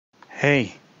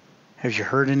Hey, have you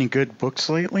heard any good books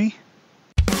lately?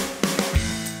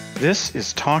 This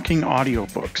is Talking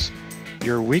Audiobooks,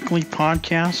 your weekly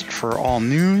podcast for all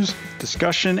news,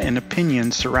 discussion, and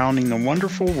opinions surrounding the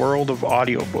wonderful world of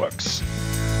audiobooks.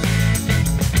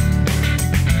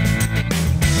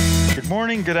 Good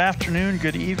morning, good afternoon,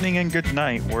 good evening, and good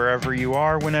night, wherever you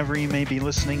are, whenever you may be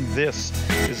listening. This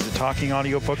is the Talking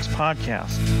Audiobooks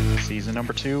podcast, season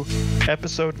number 2,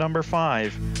 episode number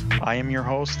 5. I am your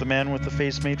host, the man with the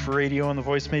face made for radio and the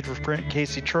voice made for print,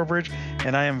 Casey Trowbridge,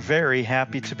 and I am very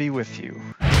happy to be with you.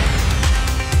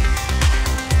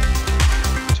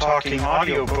 Talking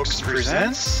Audiobooks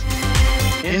presents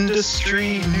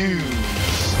Industry News.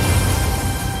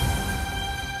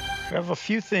 We have a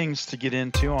few things to get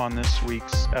into on this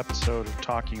week's episode of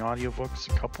Talking Audiobooks,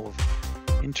 a couple of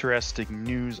interesting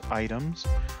news items.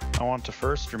 I want to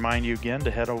first remind you again to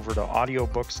head over to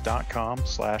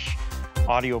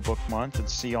audiobooks.com/audiobook month and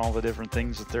see all the different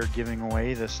things that they're giving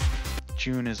away. This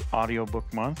June is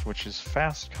audiobook month, which is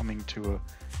fast coming to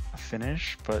a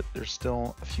finish, but there's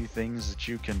still a few things that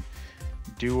you can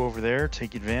do over there,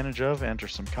 take advantage of, enter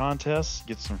some contests,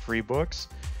 get some free books,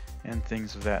 and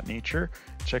things of that nature.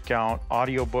 Check out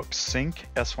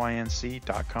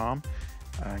audiobooksync.com.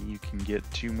 You can get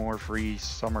 2 more free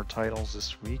summer titles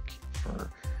this week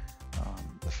for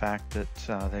the fact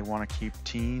that they want to keep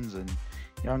teens and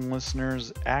young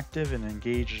listeners active and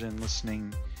engaged in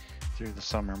listening through the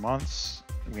summer months.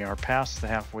 We are past the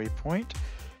halfway point,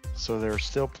 so there are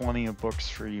still plenty of books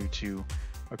for you to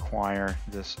acquire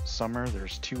this summer.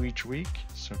 There's 2 each week,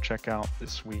 so check out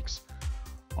this week's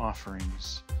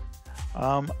offerings.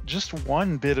 Just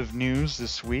one bit of news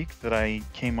this week that I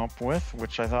came up with,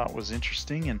 which I thought was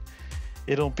interesting, and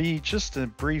it'll be just a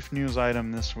brief news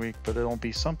item this week, but it'll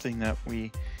be something that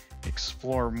we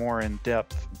explore more in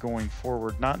depth going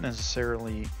forward. Not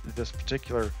necessarily this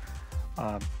particular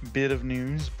bit of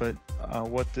news, but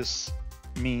what this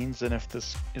means and if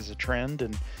this is a trend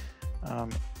and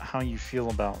how you feel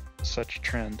about such a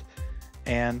trend.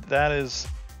 And that is,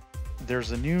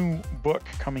 there's a new book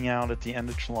coming out at the end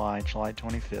of July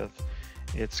 25th.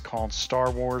 It's called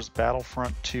Star Wars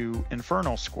Battlefront 2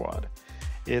 Inferno Squad.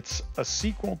 It's a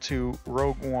sequel to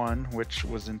Rogue One, which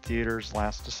was in theaters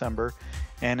last December,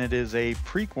 and it is a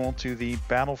prequel to the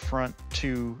Battlefront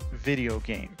 2 video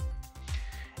game.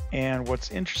 And what's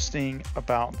interesting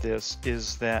about this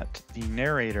is that the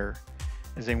narrator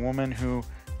is a woman who,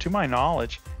 to my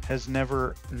knowledge, has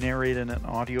never narrated an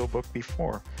audiobook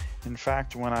before. In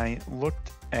fact, when I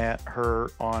looked at her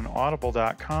on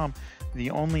audible.com, the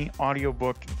only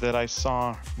audiobook that I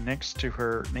saw next to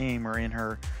her name or in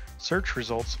her search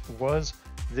results was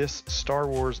this Star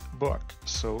Wars book.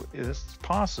 So it's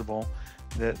possible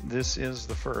that this is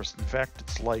the first. In fact,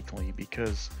 it's likely,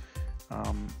 because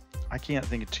I can't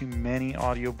think of too many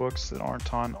audiobooks that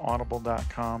aren't on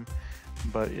audible.com,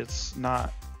 but it's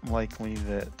not likely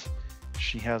that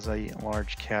she has a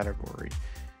large category.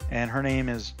 And her name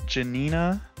is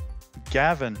Janina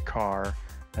Gavankar.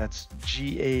 That's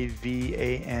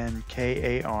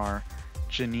Gavankar.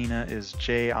 Janina is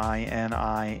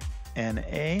Jina.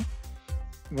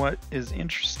 What is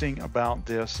interesting about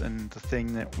this, and the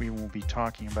thing that we will be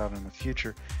talking about in the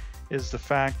future, is the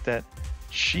fact that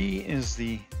she is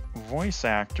the voice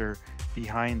actor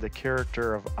behind the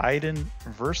character of Iden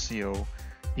Versio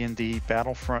in the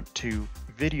Battlefront 2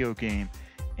 video game.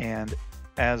 And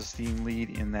as the lead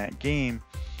in that game,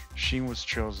 she was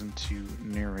chosen to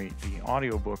narrate the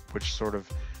audiobook, which sort of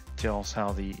tells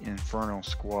how the Inferno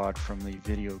Squad from the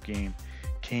video game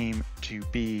came to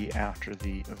be after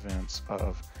the events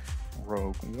of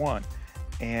Rogue One.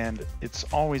 And it's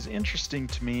always interesting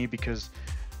to me, because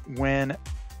when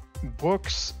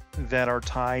books that are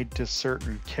tied to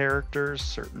certain characters,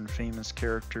 certain famous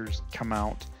characters, come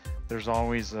out, there's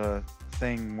always a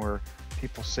thing where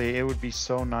people say it would be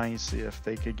so nice if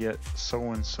they could get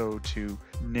so-and-so to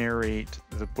narrate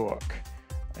the book.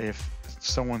 If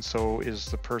so-and-so is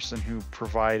the person who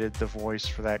provided the voice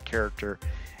for that character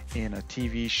in a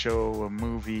TV show, a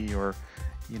movie, or,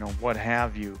 what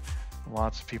have you.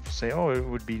 Lots of people say, oh, it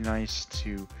would be nice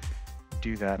to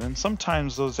do that. And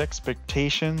sometimes those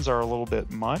expectations are a little bit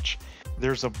much.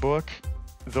 There's a book,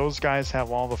 Those Guys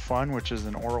Have All the Fun, which is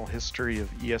an oral history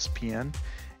of ESPN.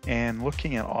 And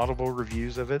looking at Audible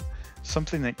reviews of it,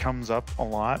 something that comes up a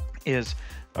lot is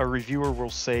a reviewer will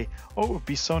say, oh, it would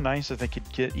be so nice if they could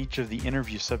get each of the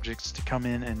interview subjects to come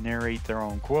in and narrate their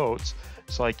own quotes.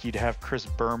 So like you'd have Chris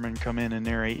Berman come in and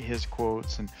narrate his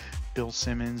quotes, and Bill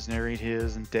Simmons narrate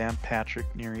his, and Dan Patrick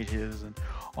narrate his, and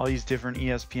all these different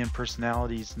ESPN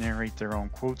personalities narrate their own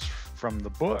quotes from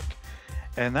the book.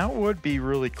 And that would be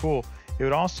really cool It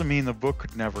would also mean the book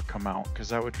could never come out, because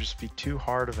that would just be too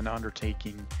hard of an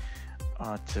undertaking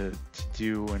to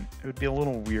do, and it would be a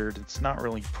little weird. It's not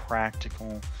really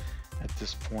practical at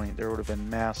this point. There would have been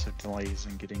massive delays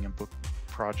in getting a book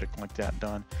project like that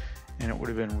done, and it would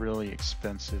have been really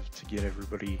expensive to get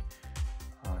everybody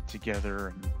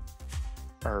together,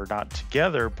 or not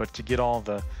together, but to get all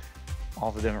the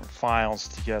different files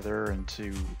together, and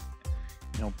to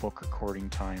book recording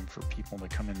time for people to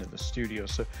come into the studio.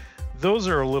 So those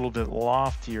are a little bit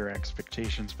loftier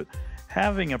expectations, but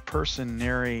having a person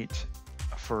narrate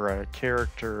for a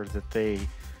character that they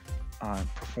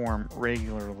perform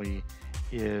regularly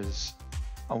is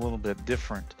a little bit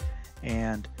different.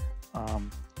 And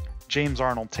James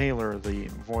Arnold Taylor, the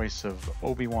voice of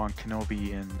Obi-Wan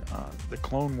Kenobi in the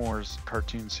Clone Wars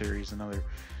cartoon series, another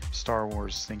Star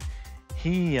Wars thing,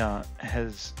 he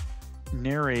has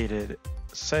narrated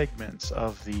segments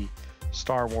of the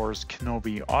Star Wars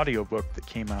Kenobi audiobook that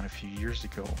came out a few years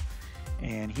ago,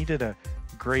 and he did a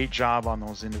great job on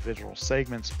those individual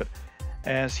segments. But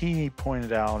as he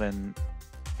pointed out in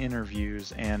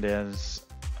interviews, and as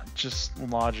just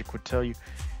logic would tell you,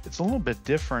 it's a little bit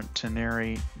different to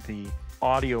narrate the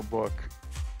audiobook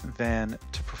than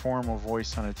to perform a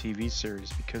voice on a TV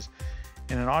series, because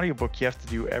in an audiobook you have to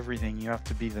do everything. You have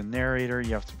to be the narrator,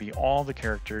 you have to be all the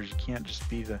characters, you can't just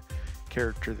be the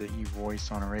character that you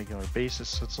voice on a regular basis.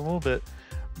 So it's a little bit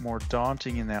more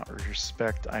daunting in that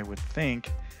respect, I would think.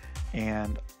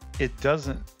 And it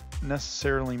doesn't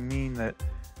necessarily mean that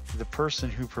the person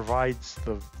who provides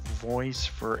the voice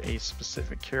for a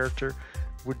specific character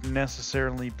would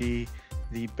necessarily be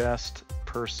the best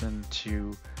person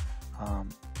to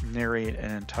narrate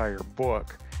an entire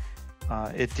book.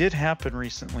 It did happen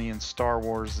recently in Star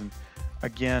Wars, and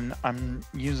again, I'm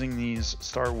using these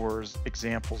Star Wars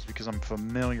examples because I'm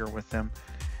familiar with them,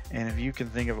 and if you can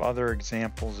think of other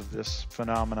examples of this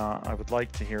phenomena, I would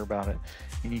like to hear about it,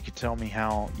 and you could tell me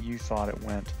how you thought it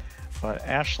went. But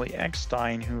Ashley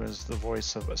Eckstein, who is the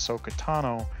voice of Ahsoka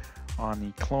Tano on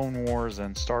the Clone Wars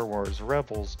and Star Wars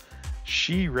Rebels,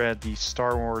 she read the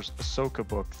Star Wars Ahsoka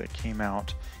book that came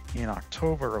out in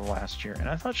October of last year, and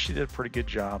I thought she did a pretty good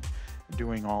job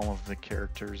doing all of the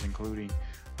characters, including,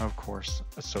 of course,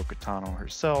 Ahsoka Tano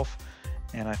herself.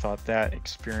 And I thought that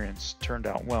experience turned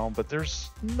out well, but there's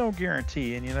no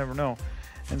guarantee, and you never know.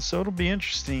 And so it'll be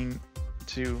interesting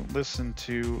to listen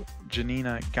to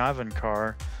Janina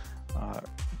Gavankar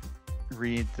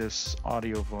read this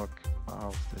audiobook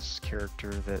of this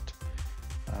character that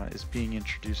is being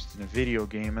introduced in a video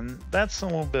game. And that's a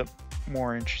little bit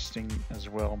more interesting as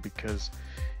well, because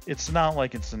it's not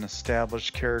like it's an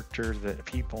established character that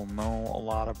people know a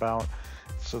lot about,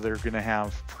 so they're going to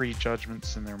have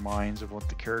prejudgments in their minds of what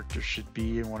the character should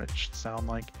be and what it should sound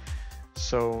like.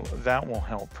 So that will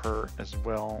help her as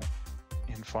well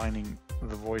in finding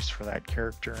the voice for that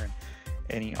character and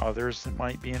any others that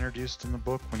might be introduced in the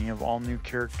book. When you have all new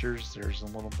characters, there's a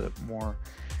little bit more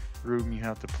room you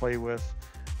have to play with.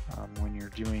 When you're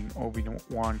doing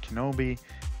Obi-Wan Kenobi,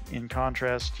 in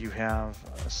contrast, you have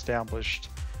established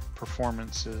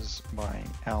performances by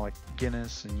Alec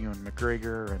Guinness and Ewan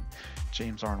McGregor and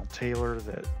James Arnold Taylor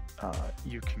that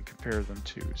you can compare them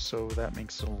to. So that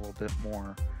makes it a little bit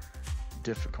more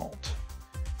difficult.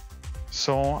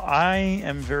 So I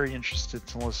am very interested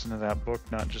to listen to that book,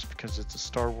 not just because it's a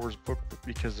Star Wars book, but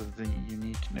because of the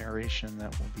unique narration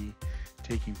that will be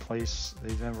taking place.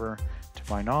 They've never, to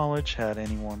my knowledge, had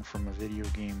anyone from a video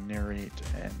game narrate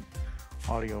an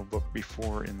audiobook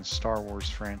before in the Star Wars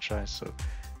franchise, so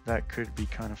that could be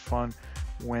kind of fun.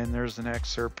 When there's an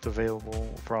excerpt available,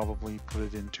 we'll probably put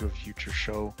it into a future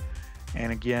show.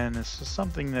 And again, this is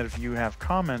something that if you have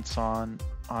comments on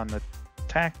the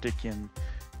tactic in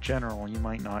general, you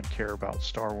might not care about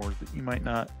Star Wars, but you might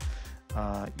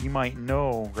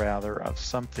know rather of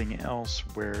something else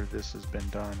where this has been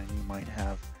done, and you might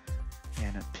have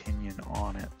an opinion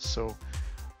on it. So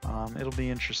it'll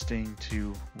be interesting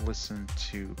to listen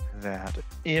to that.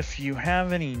 If you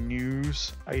have any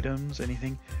news items,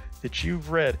 anything that you've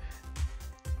read,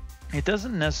 it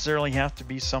doesn't necessarily have to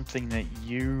be something that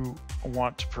you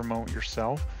want to promote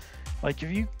yourself. Like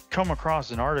if you come across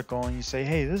an article and you say,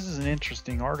 hey, this is an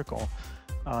interesting article,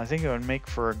 I think it would make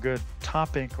for a good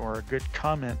topic or a good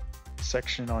comment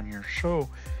section on your show,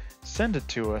 send it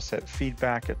to us at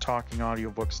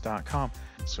feedback@talkingaudiobooks.com.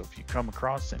 So if you come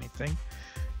across anything,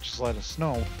 just let us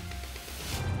know.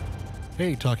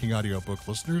 Hey, Talking Audiobook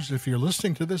listeners, if you're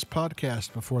listening to this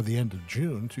podcast before the end of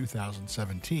June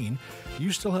 2017,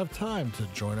 you still have time to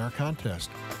join our contest.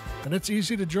 And it's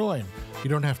easy to join. You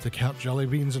don't have to count jelly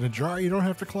beans in a jar. You don't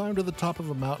have to climb to the top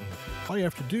of a mountain. All you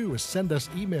have to do is send us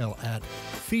email at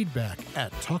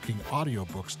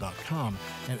feedback@talkingaudiobooks.com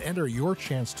and enter your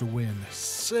chance to win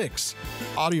 6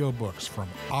 audiobooks from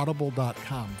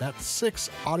audible.com. That's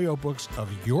 6 audiobooks of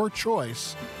your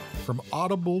choice from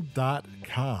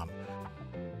audible.com.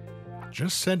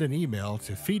 Just send an email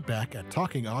to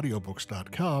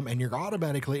feedback@talkingaudiobooks.com and you're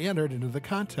automatically entered into the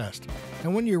contest.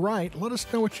 And when you write, let us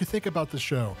know what you think about the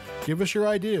show. Give us your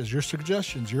ideas, your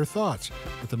suggestions, your thoughts.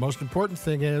 But the most important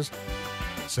thing is,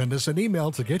 send us an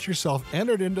email to get yourself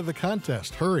entered into the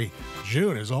contest. Hurry,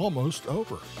 June is almost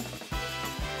over.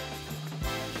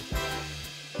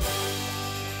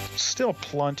 Still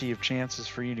plenty of chances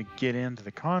for you to get into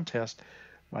the contest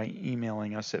by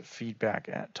emailing us at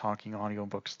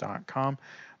feedback@talkingaudiobooks.com.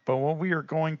 But what we are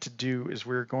going to do is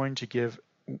we're going to give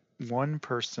one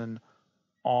person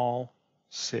all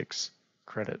 6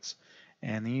 credits.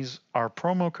 And these are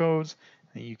promo codes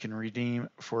that you can redeem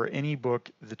for any book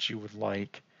that you would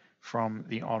like from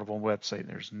the Audible website.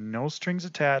 There's no strings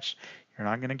attached. You're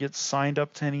not going to get signed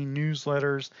up to any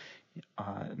newsletters,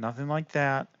 nothing like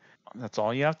that. That's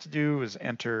all you have to do is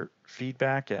enter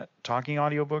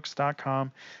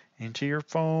feedback@talkingaudiobooks.com into your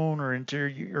phone or into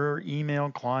your email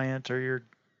client or your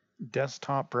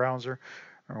desktop browser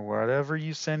or whatever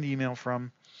you send email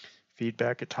from,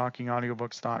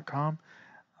 feedback@talkingaudiobooks.com.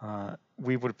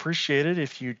 We would appreciate it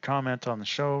if you'd comment on the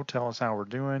show, tell us how we're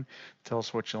doing, tell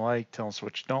us what you like, tell us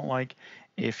what you don't like.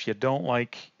 If you don't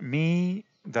like me,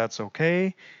 that's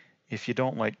okay. If you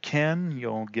don't like Ken,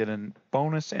 you'll get a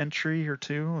bonus entry or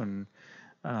 2, and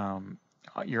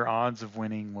your odds of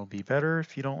winning will be better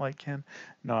if you don't like Ken.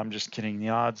 No, I'm just kidding. The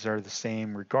odds are the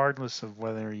same regardless of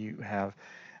whether you have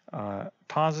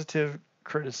positive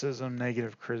criticism,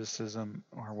 negative criticism,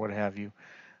 or what have you.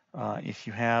 If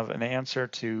you have an answer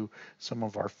to some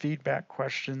of our feedback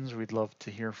questions, we'd love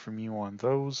to hear from you on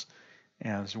those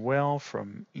as well,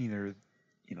 from either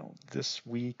this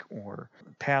week or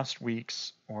past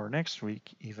weeks or next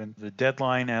week even. The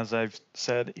deadline, as I've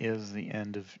said, is the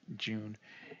end of June.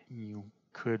 You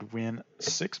could win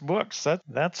 6 books.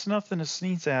 That's nothing to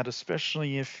sneeze at,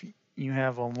 especially if you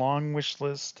have a long wish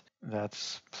list.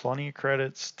 That's plenty of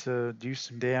credits to do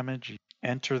some damage. You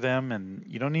enter them, and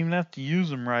you don't even have to use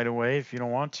them right away. If you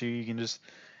don't want to, you can just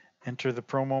enter the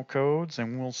promo codes,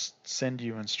 and we'll send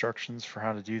you instructions for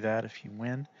how to do that if you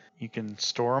win. You can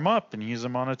store them up and use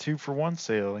them on a 2-for-1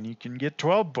 sale, and you can get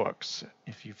 12 books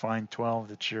if you find 12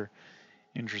 that you're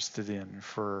interested in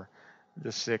for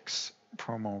the 6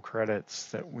 promo credits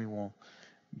that we will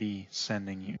be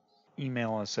sending you.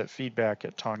 Email us at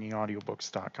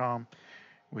feedback@talkingaudiobooks.com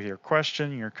with your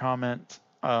question, your comment,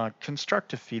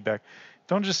 constructive feedback.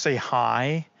 Don't just say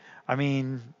hi. I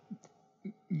mean,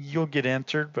 you'll get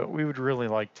entered, but we would really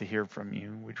like to hear from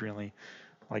you. We'd really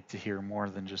like to hear more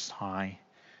than just hi.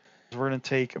 We're going to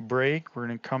take a break. We're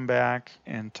going to come back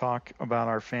and talk about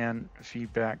our fan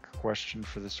feedback question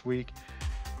for this week.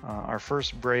 Our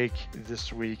first break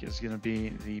this week is going to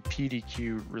be the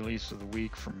PDQ release of the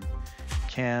week from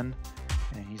Ken,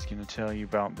 and he's going to tell you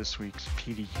about this week's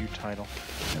PDQ title.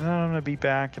 And then I'm going to be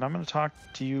back, and I'm going to talk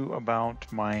to you about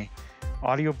my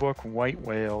audiobook White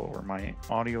Whale or my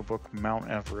audiobook Mount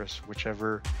Everest,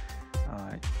 whichever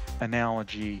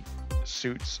analogy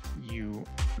suits you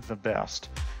the best.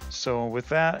 So with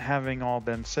that having all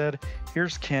been said,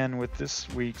 here's Ken with this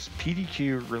week's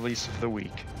PDQ release of the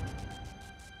week.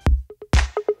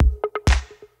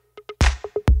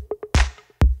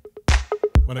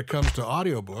 When it comes to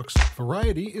audiobooks,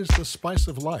 variety is the spice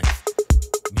of life.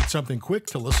 Need something quick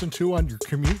to listen to on your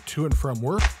commute to and from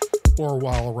work, or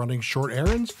while running short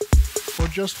errands, or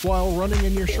just while running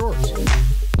in your shorts?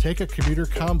 Take a Commuter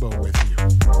combo with you.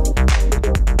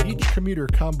 Each Commuter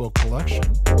combo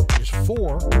collection is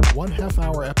 4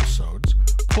 one-half-hour episodes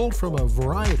pulled from a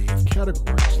variety of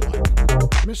categories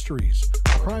like mysteries,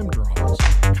 crime dramas,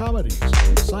 comedies,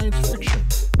 science fiction,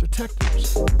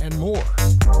 detectives, and more.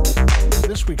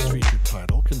 This week's featured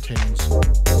title contains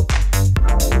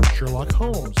Sherlock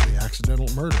Holmes, The Accidental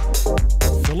Murder,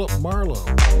 Philip Marlowe,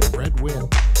 Red Wind,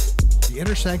 The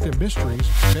Inner Sanctum Mysteries,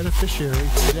 Beneficiary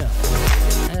Death,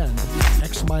 and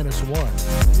X-1,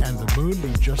 and The Moon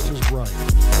Be Just As Bright.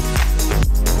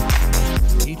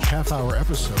 Each half-hour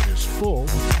episode is full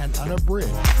and unabridged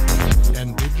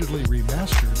and digitally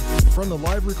remastered from the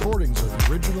live recordings of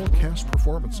original cast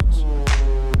performances.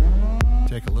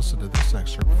 take a listen to this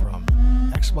excerpt from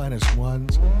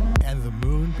X-1's And the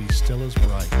Moon Be Still as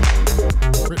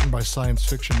Bright, written by science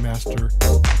fiction master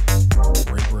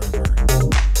Ray Bradbury.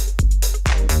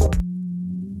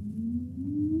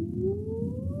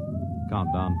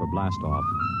 Countdown for blast off.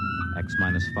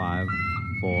 X-5,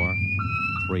 4,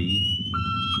 3,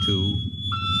 2,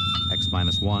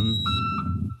 X-1,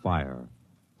 fire.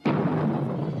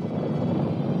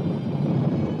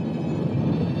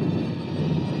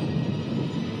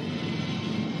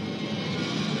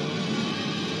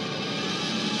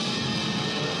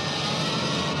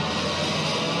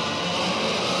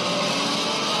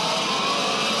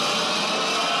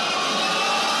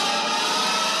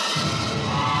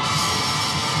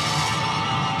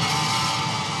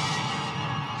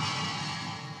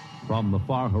 From the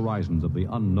far horizons of the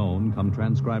unknown come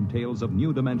transcribed tales of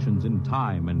new dimensions in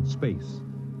time and space.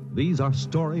 These are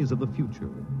stories of the future,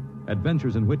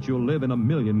 adventures in which you'll live in a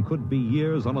million could-be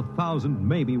years on 1,000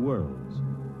 maybe worlds.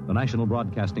 The National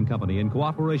Broadcasting Company, in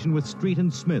cooperation with Street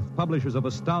and Smith, publishers of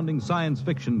astounding science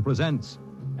fiction, presents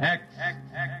X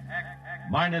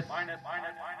minus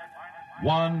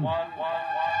 1.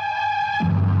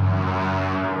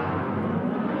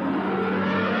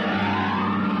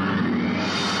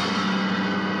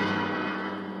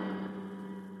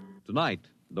 Tonight,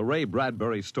 the Ray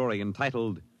Bradbury story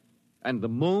entitled And the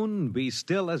Moon Be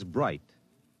Still as Bright.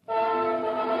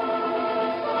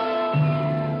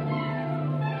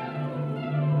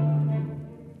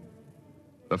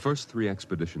 The first 3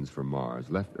 expeditions for Mars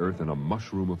left Earth in a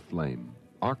mushroom of flame,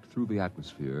 arced through the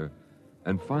atmosphere,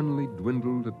 and finally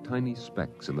dwindled to tiny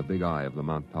specks in the big eye of the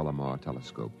Mount Palomar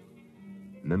telescope,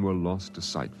 and then were lost to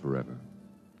sight forever.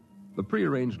 The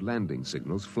prearranged landing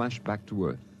signals flashed back to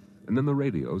Earth, and then the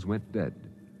radios went dead.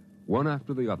 One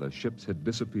after the other, ships had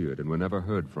disappeared and were never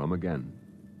heard from again.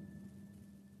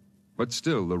 But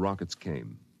still, the rockets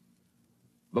came.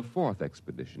 The 4th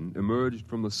expedition emerged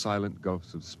from the silent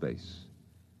gulfs of space,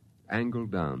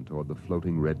 angled down toward the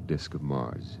floating red disk of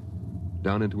Mars,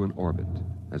 down into an orbit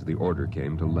as the order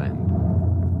came to land.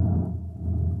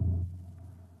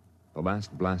 The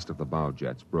last blast of the bow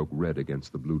jets broke red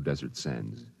against the blue desert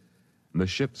sands, and the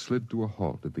ship slid to a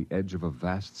halt at the edge of a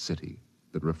vast city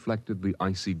that reflected the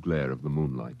icy glare of the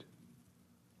moonlight.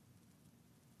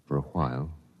 For a while,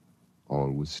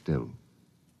 all was still.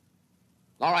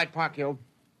 All right, Parkhill.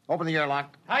 Open the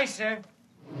airlock. Hi, sir.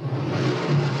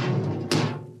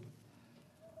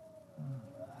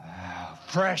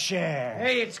 Fresh air.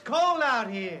 Hey, it's cold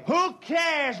out here. Who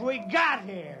cares? We got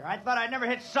here. I thought I'd never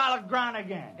hit solid ground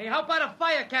again. Hey, how about a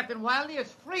fire, Captain Wiley?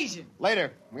 It's freezing.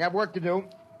 Later. We have work to do.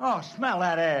 Oh, smell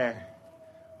that air.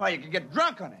 Why, you could get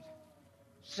drunk on it.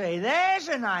 Say, there's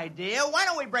an idea. Why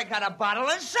don't we break out a bottle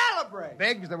and celebrate?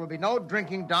 Biggs, there will be no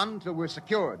drinking done till we're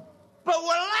secured. But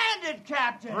we're landed,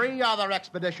 Captain. 3 other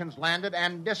expeditions landed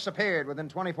and disappeared within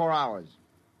 24 hours.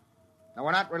 Now,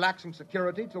 we're not relaxing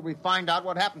security till we find out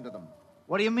what happened to them.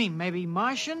 What do you mean, maybe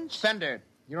Martians? Sender,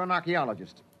 you're an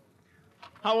archaeologist.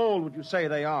 How old would you say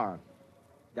they are?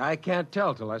 I can't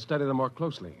tell till I study them more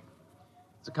closely.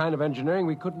 It's a kind of engineering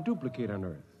we couldn't duplicate on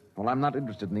Earth. Well, I'm not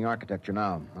interested in the architecture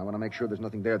now. I want to make sure there's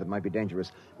nothing there that might be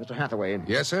dangerous. Mr. Hathaway.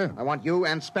 Yes, sir? I want you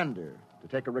and Spender to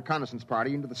take a reconnaissance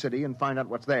party into the city and find out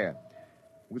what's there.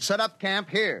 We'll set up camp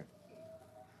here.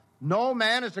 No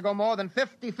man is to go more than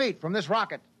 50 feet from this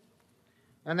rocket.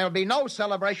 And there'll be no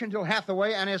celebration till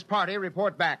Hathaway and his party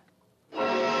report back.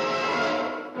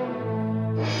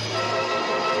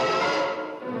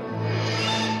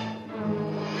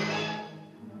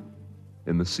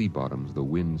 In the sea bottoms, the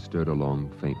wind stirred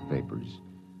along faint vapors,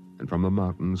 and from the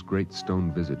mountains, great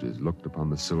stone visages looked upon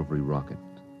the silvery rocket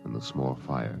and the small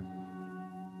fire.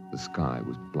 The sky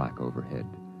was black overhead,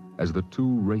 as the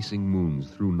 2 racing moons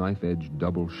threw knife-edged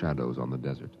double shadows on the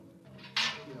desert.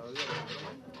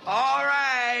 All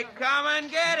right, come and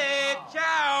get it.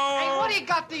 Ciao. Hey, what do you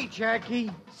got to eat, Cherokee?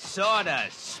 Soda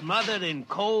smothered in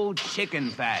cold chicken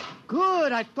fat.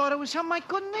 Good. I thought it was something I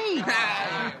couldn't eat.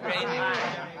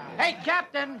 Hey,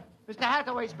 Captain. Mr.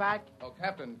 Hathaway's back. Oh,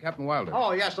 Captain Wilder.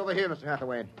 Oh, yes, over here, Mr.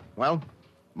 Hathaway. Well?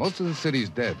 Most of the city's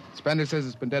dead. Spender says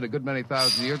it's been dead a good many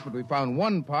thousand years, but we found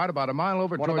one part about a mile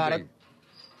over What toward about the... it?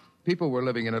 People were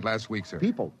living in it last week, sir.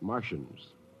 People? Martians.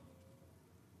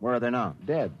 Where are they now?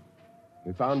 Dead.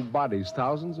 We found bodies,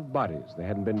 thousands of bodies. They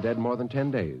hadn't been dead more than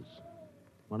 10 days.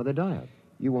 What did they die of?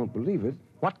 You won't believe it.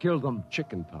 What killed them?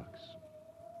 Chickenpox.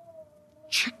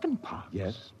 Chickenpox?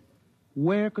 Yes.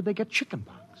 Where could they get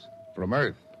chickenpox? From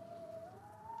Earth.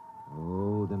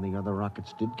 Oh, then the other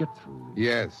rockets did get through.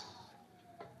 Yes.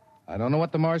 I don't know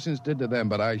what the Martians did to them,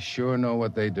 but I sure know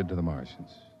what they did to the Martians.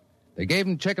 They gave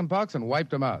them chickenpox and wiped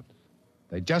them out.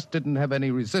 They just didn't have any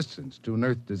resistance to an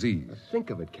Earth disease. Think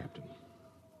of it, Captain.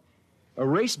 A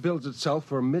race builds itself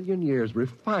for 1,000,000 years,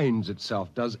 refines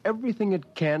itself, does everything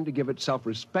it can to give itself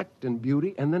respect and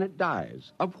beauty, and then it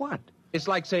dies. Of what? It's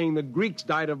like saying the Greeks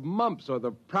died of mumps or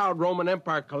the proud Roman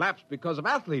Empire collapsed because of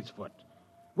athlete's foot.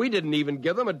 We didn't even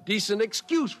give them a decent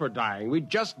excuse for dying. We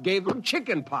just gave them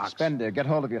chicken pox. Spender, get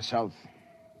hold of yourself.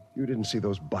 You didn't see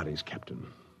those bodies, Captain.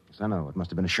 Yes, I know. It must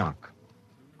have been a shock.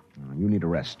 You need a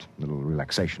rest, a little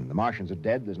relaxation. The Martians are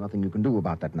dead. There's nothing you can do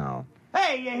about that now.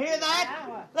 Hey, you hear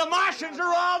that? The Martians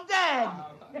are all dead.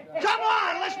 Come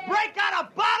on, let's break out a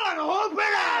bottle and hoop it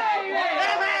up.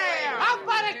 Hey, how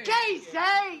about a case,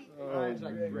 eh? Oh,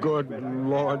 good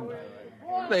Lord.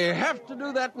 They have to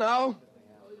do that now?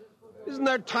 Isn't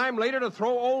there time later to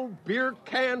throw old beer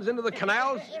cans into the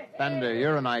canals? Bender,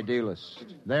 you're an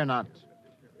idealist. They're not.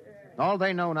 All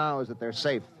they know now is that they're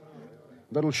safe.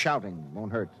 Little shouting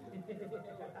won't hurt.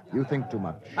 You think too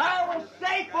much. I was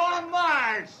safe on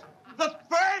Mars. The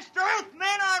first Earthmen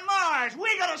on Mars.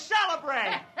 We're going to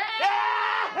celebrate.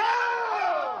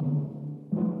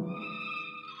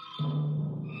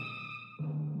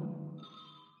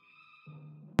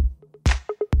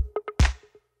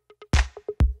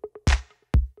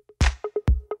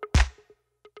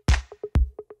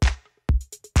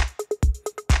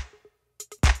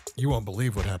 You won't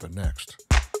believe what happened next.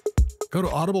 Go to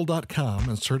audible.com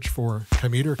and search for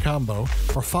Commuter Combo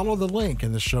or follow the link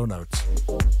in the show notes.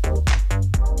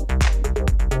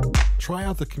 Try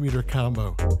out the Commuter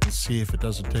Combo and see if it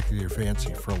doesn't tickle your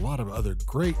fancy for a lot of other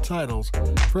great titles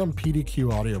from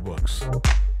PDQ Audiobooks.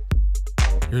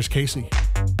 Here's Casey.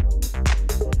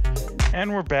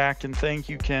 And we're back, and thank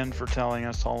you, Ken, for telling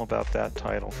us all about that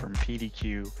title from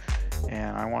PDQ.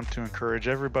 And I want to encourage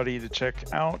everybody to check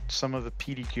out some of the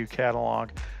PDQ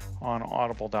catalog on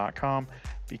audible.com,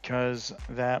 because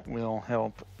that will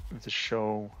help the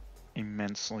show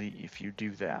immensely if you do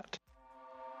that.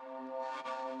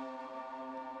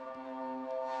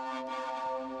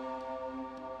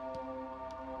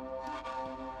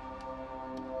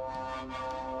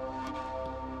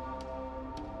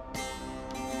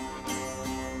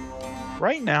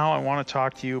 Right now, I want to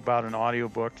talk to you about an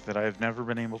audiobook that I've never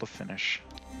been able to finish.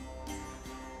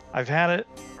 I've had it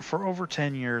for over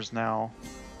 10 years now.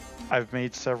 I've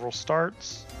made several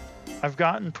starts. I've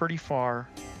gotten pretty far,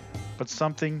 but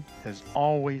something has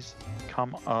always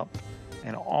come up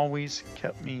and always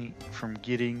kept me from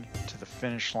getting to the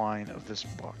finish line of this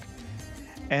book.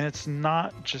 And it's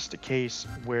not just a case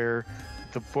where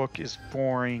the book is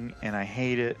boring and I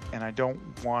hate it and I don't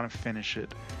want to finish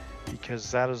it,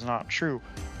 because that is not true.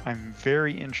 I'm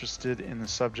very interested in the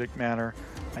subject matter.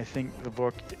 I think the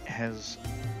book has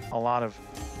a lot of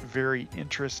very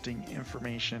interesting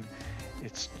information.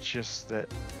 It's just that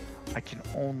I can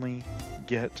only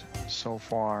get so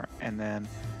far, and then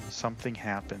something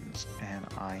happens and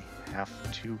I have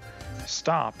to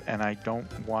stop, and I don't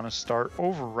want to start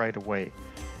over right away.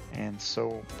 And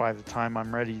so by the time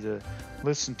I'm ready to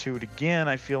listen to it again,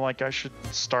 I feel like I should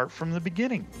start from the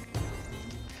beginning.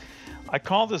 I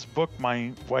call this book my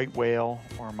white whale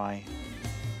or my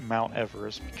Mount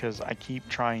Everest because I keep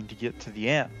trying to get to the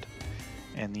end,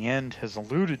 and the end has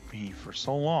eluded me for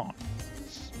so long.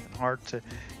 It's been hard to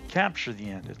capture the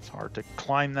end. It's hard to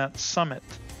climb that summit.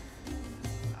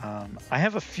 I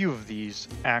have a few of these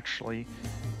actually,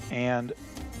 and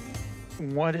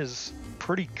what is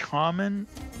pretty common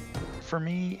for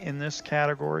me in this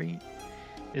category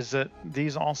is that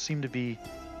these all seem to be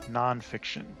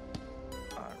nonfiction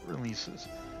releases,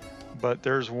 but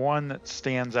there's one that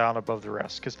stands out above the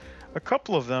rest, because a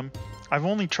couple of them I've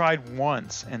only tried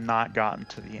once and not gotten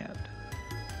to the end.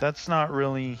 That's not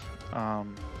really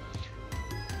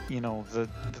the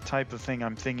type of thing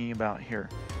I'm thinking about here.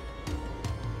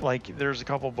 Like, there's a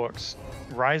couple books,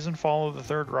 Rise and Fall of the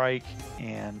Third Reich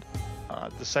and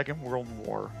the Second World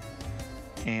War,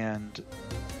 and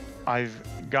I've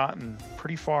gotten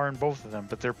pretty far in both of them,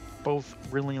 but they're both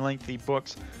really lengthy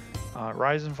books.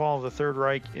 Rise and Fall of the Third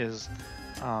Reich is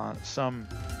some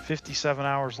 57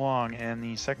 hours long, and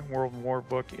the Second World War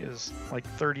book is like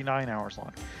 39 hours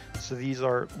long. So these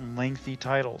are lengthy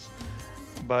titles.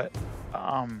 But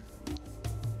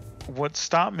what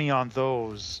stopped me on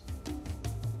those,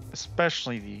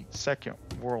 especially the Second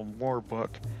World War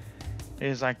book,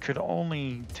 is I could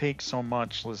only take so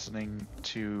much listening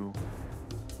to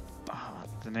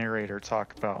the narrator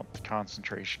talk about the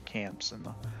concentration camps and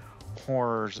the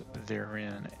horrors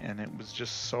therein, and it was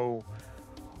just so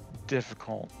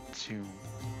difficult to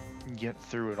get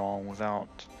through it all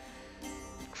without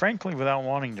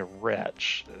wanting to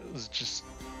retch. It was just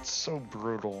so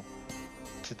brutal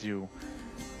to do.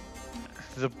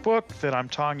 The book that I'm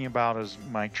talking about is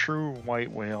my true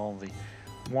white whale, the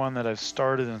one that I've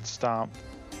started and stopped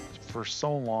for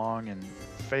so long and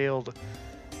failed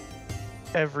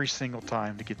every single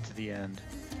time to get to the end.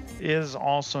 It is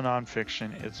also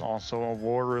nonfiction. It's also a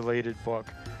war-related book.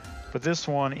 But this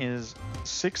one is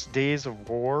 6 Days of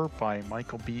War by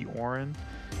Michael B. Oren.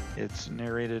 It's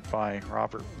narrated by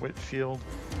Robert Whitfield.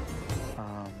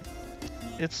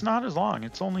 It's not as long.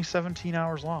 It's only 17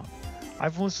 hours long.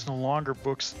 I've listened to longer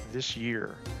books this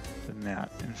year than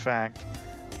that. In fact,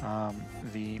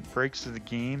 the Breaks of the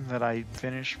Game that I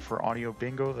finished for Audio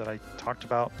Bingo that I talked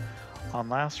about on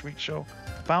last week's show,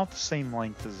 about the same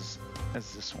length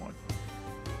as this one.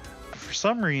 But for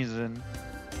some reason,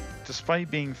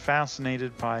 despite being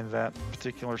fascinated by that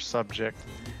particular subject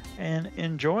and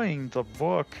enjoying the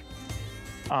book,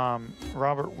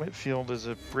 Robert Whitfield is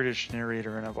a British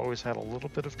narrator, and I've always had a little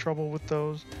bit of trouble with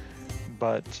those,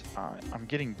 but I'm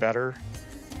getting better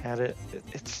at it.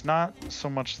 It's not so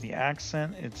much the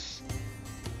accent, it's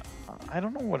I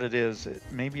don't know what it is.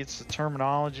 Maybe it's the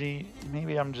terminology.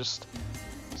 Maybe I'm just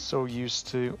so used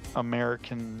to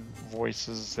American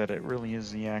voices that it really is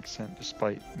the accent,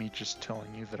 despite me just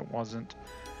telling you that it wasn't.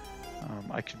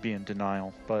 I could be in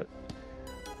denial, but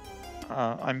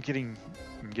I'm getting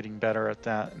better at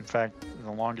that. In fact,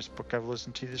 the longest book I've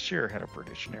listened to this year had a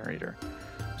British narrator,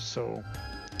 so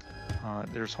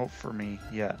there's hope for me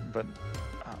yet. But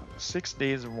 6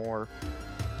 Days of War,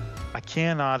 I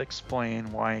cannot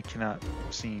explain why I cannot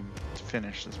seem to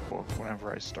finish this book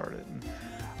whenever I start it. And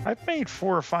I've made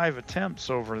 4 or 5 attempts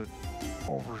over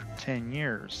 10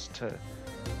 years to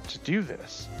do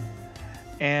this.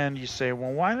 And you say,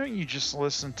 well, why don't you just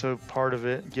listen to part of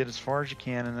it, get as far as you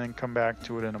can, and then come back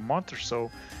to it in a month or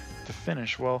so to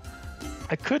finish? Well,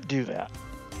 I could do that.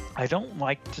 I don't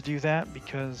like to do that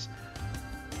because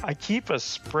I keep a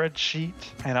spreadsheet,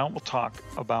 and I will talk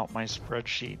about my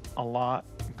spreadsheet a lot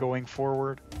going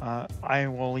forward. I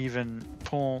will even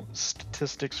pull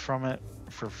statistics from it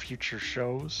for future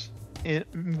shows. It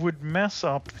would mess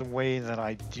up the way that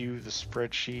I do the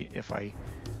spreadsheet if I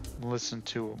listened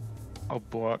to a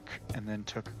book and then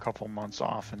took a couple months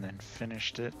off and then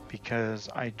finished it, because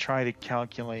I try to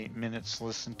calculate minutes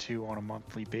listened to on a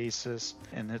monthly basis,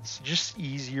 and it's just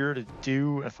easier to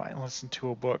do if I listen to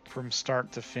a book from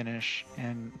start to finish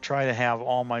and try to have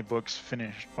all my books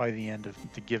finished by the end of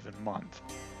the given month.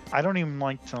 I don't even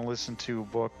like to listen to a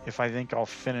book if I think I'll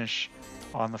finish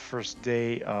on the first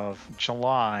day of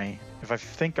July. If I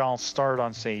think I'll start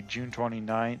on, say, June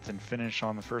 29th and finish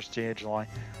on the first day of July,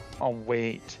 I'll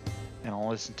wait and I'll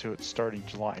listen to it starting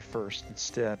July 1st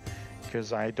instead,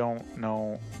 because I don't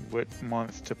know what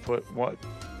month to put what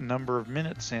number of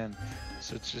minutes in,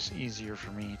 so it's just easier for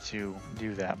me to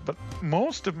do that. But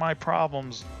most of my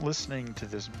problems listening to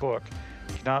this book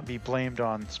cannot be blamed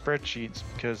on spreadsheets,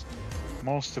 because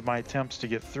most of my attempts to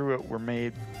get through it were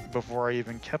made before I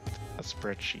even kept a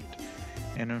spreadsheet.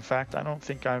 And in fact, I don't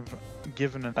think I've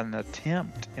given an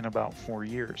attempt in about 4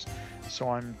 years. So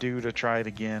I'm due to try it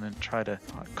again and try to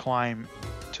climb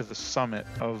to the summit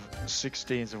of 6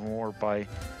 Days of War by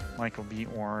Michael B.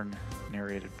 Oren,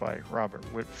 narrated by Robert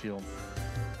Whitfield.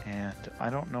 And I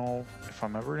don't know if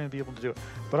I'm ever going to be able to do it.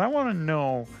 But I want to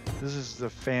know, this is the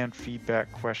fan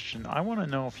feedback question, I want to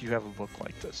know if you have a book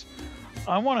like this.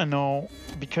 I want to know,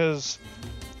 because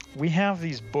we have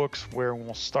these books where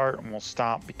we'll start and we'll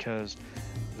stop because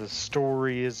the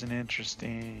story isn't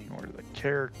interesting, or the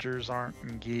characters aren't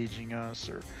engaging us,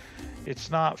 or it's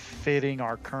not fitting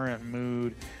our current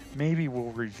mood. Maybe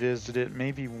we'll revisit it.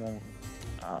 Maybe we'll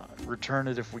return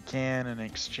it if we can and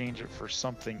exchange it for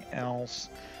something else.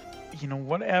 You know,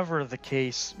 whatever the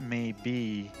case may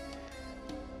be,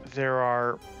 there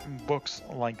are books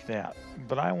like that.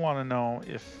 But I want to know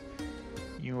if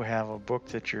you have a book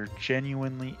that you're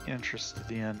genuinely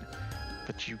interested in,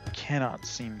 but you cannot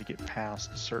seem to get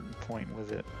past a certain point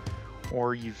with it,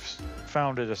 or you've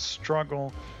found it a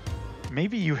struggle.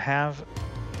 Maybe you have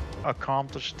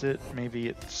accomplished it. Maybe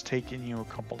it's taken you a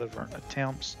couple different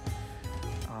attempts.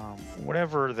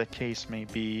 Whatever the case may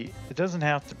be, it doesn't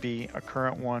have to be a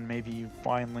current one. Maybe you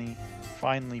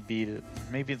finally beat it.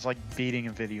 Maybe it's like beating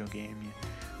a video game. You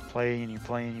play and you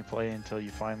play and you play until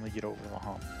you finally get over the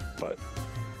hump. But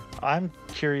I'm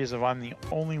curious if I'm the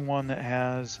only one that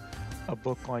has a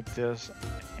book like this,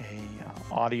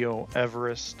 a audio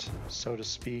Everest, so to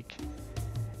speak,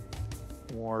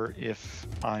 or if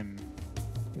I'm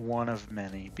one of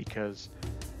many, because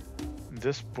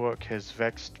this book has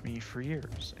vexed me for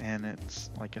years. And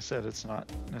it's, like I said, it's not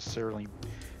necessarily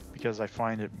because I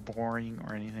find it boring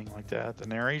or anything like that. The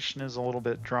narration is a little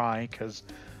bit dry because,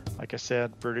 like I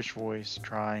said, British voice,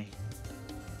 dry,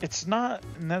 it's not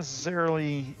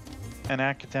necessarily an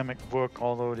academic book,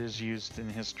 although it is used in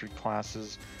history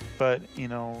classes, but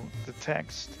the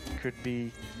text could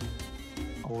be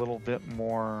a little bit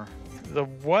more. The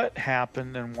what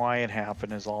happened and why it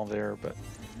happened is all there, but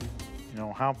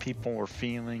how people were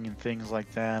feeling and things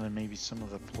like that, and maybe some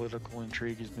of the political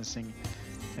intrigue is missing,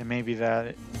 and maybe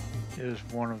that is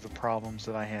one of the problems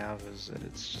that I have, is that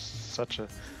it's just such a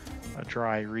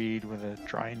dry read with a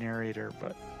dry narrator.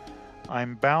 But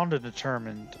I'm bound and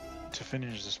determined to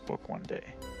finish this book one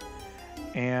day,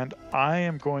 and I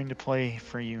am going to play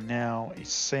for you now a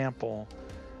sample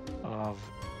of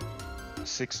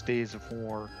 6 Days of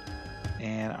War,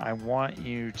 and I want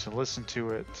you to listen to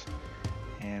it,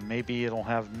 and maybe it'll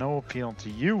have no appeal to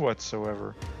you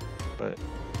whatsoever, but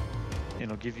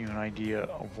it'll give you an idea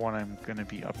of what I'm going to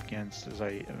be up against as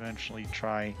I eventually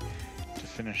try to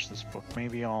finish this book.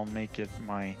 Maybe I'll make it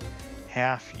my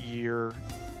half-year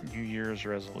New Year's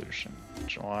resolution.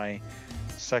 July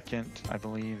 2nd, I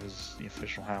believe, is the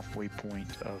official halfway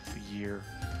point of the year.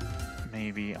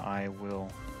 Maybe I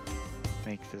will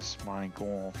make this my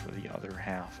goal for the other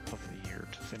half of the year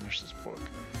to finish this book.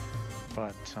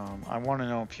 But I want to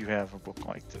know if you have a book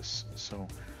like this. So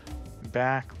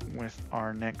back with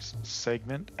our next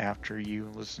segment after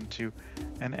you listen to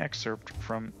an excerpt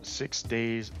from 6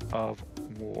 Days of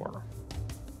War.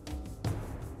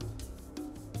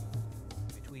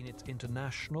 Between its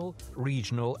international,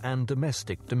 regional, and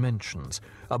domestic dimensions,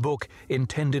 a book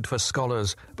intended for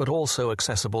scholars but also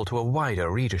accessible to a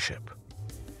wider readership.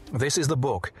 This is the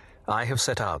book I have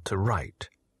set out to write.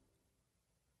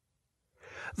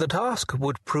 The task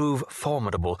would prove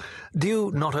formidable,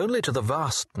 due not only to the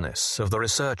vastness of the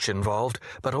research involved,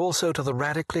 but also to the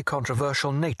radically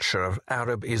controversial nature of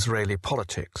Arab-Israeli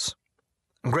politics.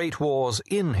 Great wars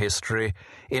in history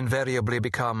invariably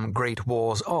become great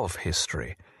wars of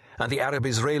history, and the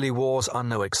Arab-Israeli wars are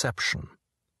no exception.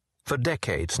 For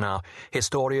decades now,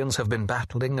 historians have been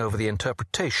battling over the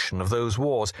interpretation of those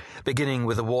wars, beginning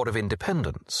with the War of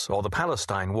Independence, or the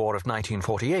Palestine War of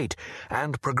 1948,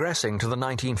 and progressing to the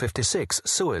 1956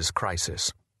 Suez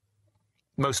Crisis.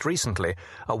 Most recently,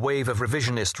 a wave of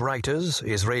revisionist writers,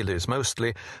 Israelis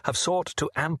mostly, have sought to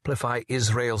amplify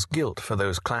Israel's guilt for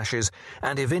those clashes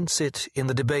and evince it in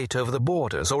the debate over the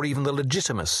borders or even the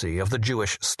legitimacy of the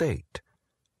Jewish state.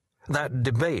 That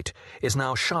debate is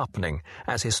now sharpening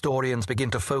as historians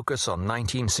begin to focus on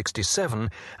 1967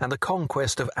 and the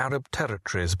conquest of Arab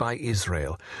territories by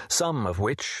Israel, some of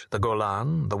which, the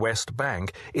Golan, the West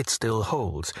Bank, it still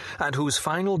holds, and whose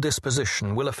final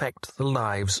disposition will affect the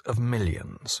lives of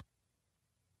millions.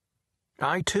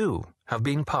 I, too, have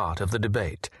been part of the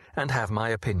debate and have my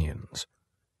opinions.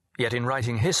 Yet in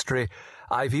writing history,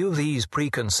 I view these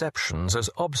preconceptions as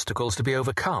obstacles to be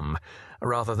overcome,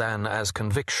 rather than as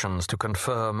convictions to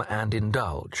confirm and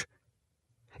indulge.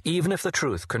 Even if the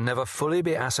truth can never fully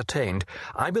be ascertained,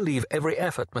 I believe every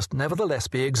effort must nevertheless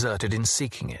be exerted in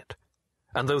seeking it.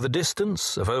 And though the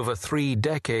distance of over 3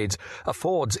 decades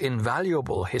affords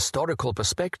invaluable historical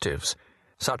perspectives,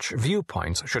 such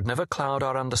viewpoints should never cloud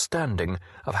our understanding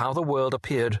of how the world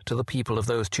appeared to the people of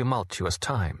those tumultuous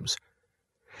times.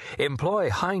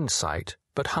 Employ hindsight,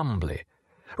 but humbly,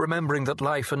 remembering that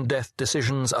life and death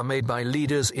decisions are made by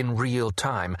leaders in real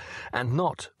time, and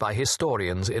not by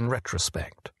historians in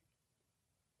retrospect.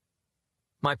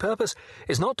 My purpose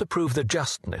is not to prove the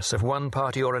justness of one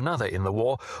party or another in the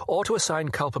war, or to assign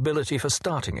culpability for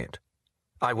starting it.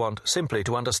 I want simply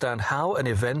to understand how an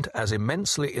event as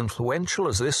immensely influential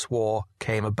as this war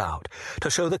came about, to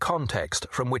show the context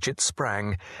from which it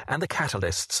sprang and the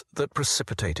catalysts that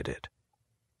precipitated it.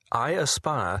 I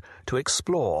aspire to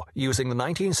explore, using the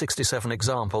 1967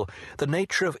 example, the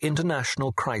nature of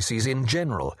international crises in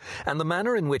general, and the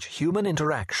manner in which human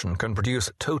interaction can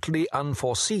produce totally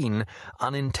unforeseen,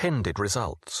 unintended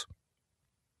results.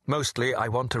 Mostly, I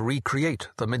want to recreate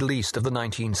the Middle East of the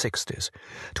 1960s,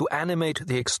 to animate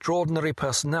the extraordinary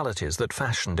personalities that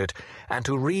fashioned it, and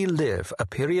to relive a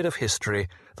period of history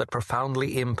that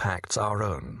profoundly impacts our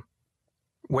own.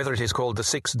 Whether it is called the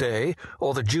 6 Day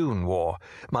or the June War,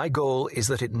 my goal is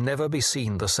that it never be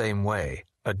seen the same way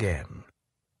again.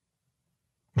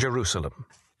 Jerusalem,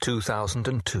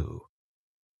 2002.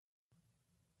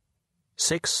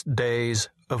 6 Days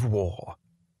of War.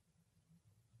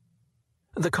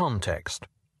 The context: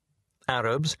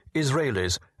 Arabs,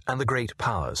 Israelis, and the Great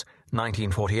Powers,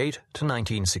 1948 to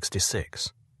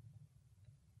 1966.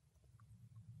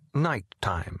 Night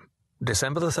time.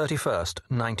 December the 31st,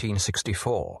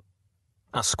 1964.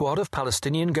 A squad of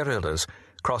Palestinian guerrillas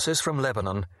crosses from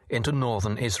Lebanon into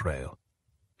northern Israel.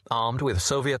 Armed with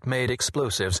Soviet-made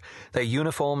explosives, their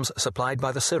uniforms supplied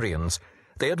by the Syrians,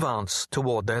 they advance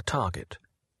toward their target,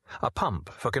 a pump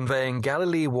for conveying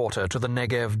Galilee water to the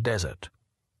Negev desert.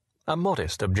 A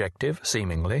modest objective,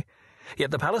 seemingly,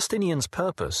 yet the Palestinians'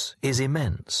 purpose is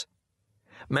immense.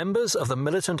 Members of the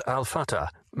militant Al-Fatah,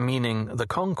 meaning the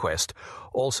conquest,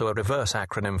 also a reverse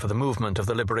acronym for the movement of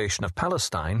the liberation of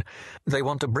Palestine, they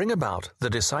want to bring about the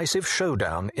decisive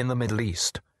showdown in the Middle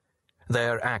East.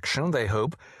 Their action, they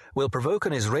hope, will provoke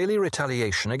an Israeli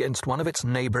retaliation against one of its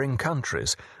neighboring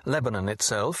countries, Lebanon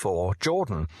itself or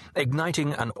Jordan,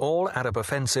 igniting an all-Arab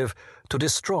offensive to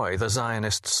destroy the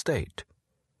Zionist state.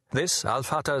 This,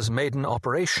 Al-Fatah's maiden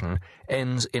operation,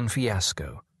 ends in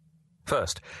fiasco.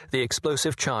 First, the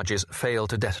explosive charges fail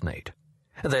to detonate.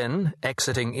 Then,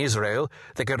 exiting Israel,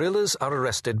 the guerrillas are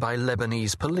arrested by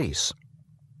Lebanese police.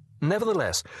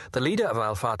 Nevertheless, the leader of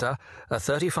Al-Fatah, a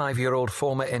 35-year-old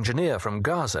former engineer from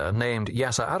Gaza named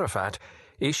Yasser Arafat,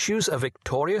 issues a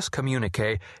victorious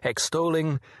communique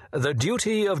extolling the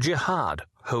duty of jihad,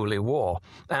 holy war,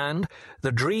 and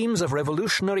the dreams of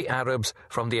revolutionary Arabs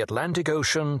from the Atlantic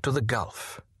Ocean to the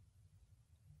Gulf.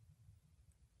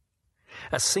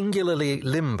 A singularly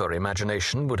limber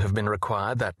imagination would have been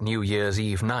required that New Year's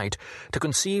Eve night to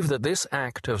conceive that this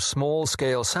act of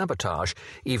small-scale sabotage,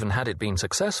 even had it been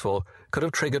successful, could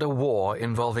have triggered a war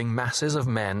involving masses of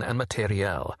men and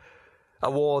materiel. A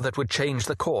war that would change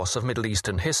the course of Middle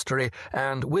Eastern history,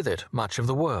 and with it much of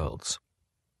the world's.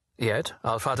 Yet,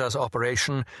 Al-Fatah's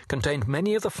operation contained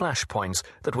many of the flashpoints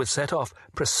that would set off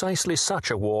precisely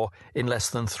such a war in less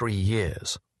than 3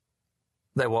 years.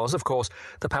 There was, of course,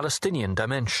 the Palestinian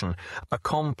dimension, a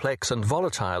complex and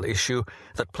volatile issue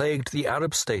that plagued the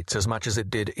Arab states as much as it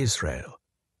did Israel.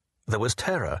 There was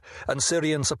terror and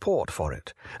Syrian support for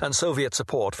it, and Soviet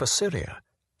support for Syria,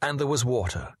 and there was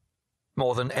water.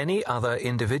 More than any other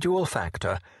individual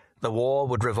factor, the war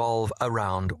would revolve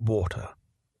around water.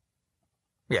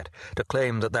 Yet, to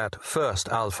claim that that first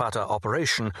Al-Fatah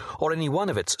operation, or any one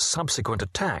of its subsequent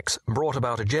attacks, brought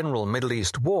about a general Middle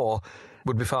East war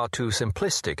would be far too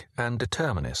simplistic and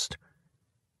determinist.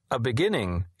 A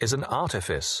beginning is an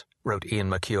artifice, wrote Ian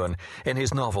McEwan in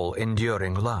his novel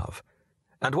Enduring Love,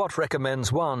 and what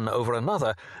recommends one over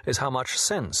another is how much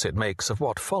sense it makes of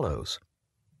what follows.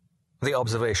 The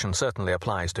observation certainly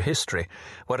applies to history,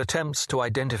 where attempts to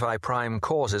identify prime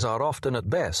causes are often at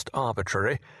best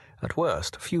arbitrary, at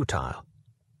worst futile.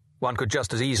 One could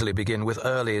just as easily begin with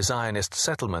early Zionist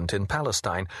settlement in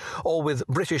Palestine, or with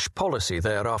British policy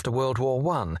there after World War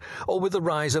I, or with the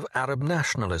rise of Arab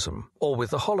nationalism, or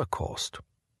with the Holocaust.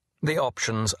 The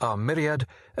options are myriad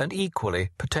and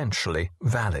equally potentially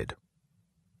valid.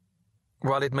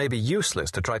 While it may be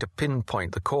useless to try to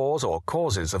pinpoint the cause or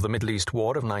causes of the Middle East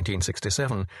War of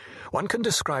 1967, one can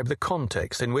describe the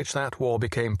context in which that war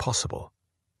became possible.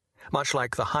 Much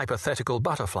like the hypothetical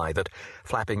butterfly that,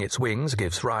 flapping its wings,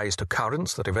 gives rise to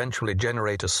currents that eventually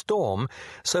generate a storm,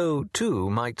 so, too,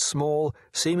 might small,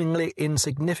 seemingly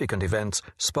insignificant events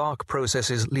spark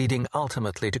processes leading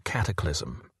ultimately to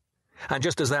cataclysm. And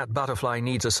just as that butterfly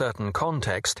needs a certain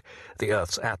context, the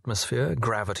Earth's atmosphere,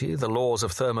 gravity, the laws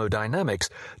of thermodynamics,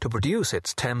 to produce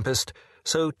its tempest,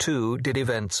 so, too, did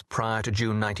events prior to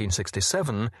June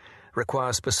 1967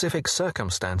 require specific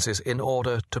circumstances in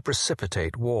order to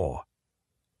precipitate war.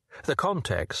 The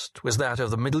context was that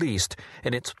of the Middle East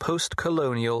in its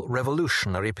post-colonial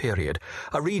revolutionary period,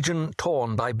 a region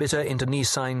torn by bitter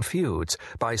internecine feuds,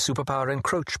 by superpower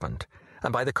encroachment,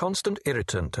 and by the constant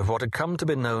irritant of what had come to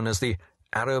be known as the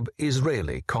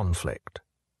Arab-Israeli conflict.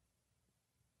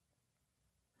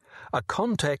 A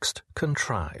context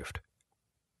contrived.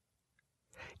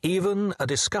 Even a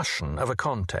discussion of a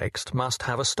context must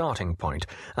have a starting point,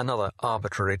 another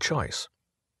arbitrary choice.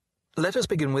 Let us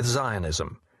begin with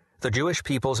Zionism, the Jewish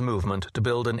people's movement to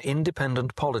build an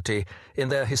independent polity in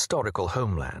their historical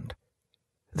homeland.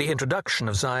 The introduction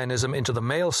of Zionism into the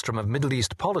maelstrom of Middle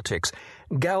East politics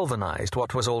galvanized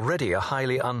what was already a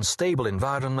highly unstable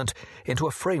environment into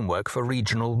a framework for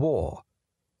regional war.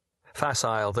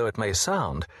 Facile though it may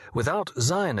sound, without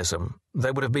Zionism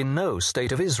there would have been no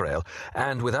state of Israel,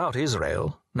 and without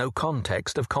Israel, no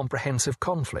context of comprehensive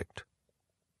conflict.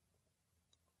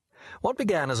 What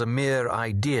began as a mere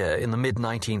idea in the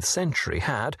mid-19th century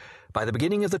had, by the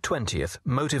beginning of the 20th,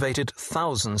 motivated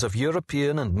thousands of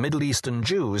European and Middle Eastern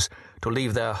Jews to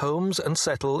leave their homes and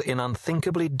settle in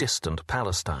unthinkably distant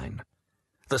Palestine.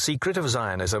 The secret of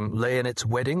Zionism lay in its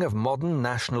wedding of modern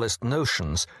nationalist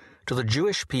notions to the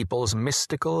Jewish people's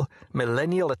mystical,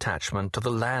 millennial attachment to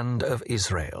the land of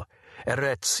Israel,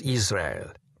 Eretz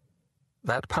Israel.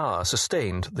 That power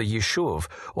sustained the Yishuv,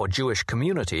 or Jewish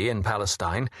community in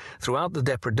Palestine, throughout the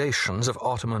depredations of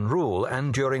Ottoman rule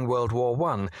and during World War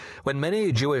I, when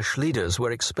many Jewish leaders were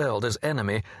expelled as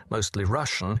enemy, mostly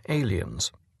Russian,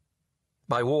 aliens.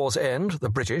 By war's end,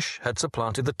 the British had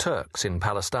supplanted the Turks in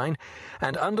Palestine,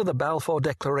 and under the Balfour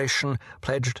Declaration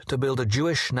pledged to build a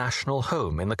Jewish national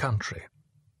home in the country.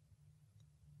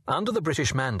 Under the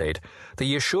British mandate,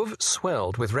 the Yishuv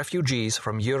swelled with refugees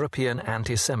from European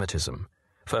anti-Semitism,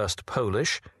 first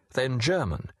Polish, then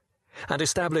German, and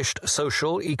established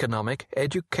social, economic,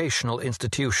 educational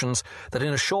institutions that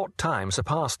in a short time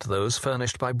surpassed those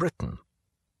furnished by Britain.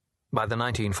 By the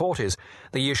 1940s,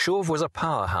 the Yishuv was a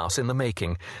powerhouse in the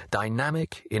making,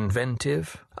 dynamic,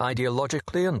 inventive,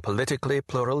 ideologically and politically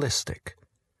pluralistic.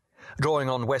 Drawing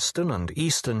on Western and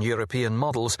Eastern European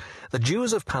models, the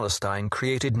Jews of Palestine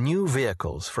created new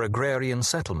vehicles for agrarian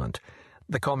settlement,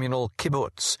 the communal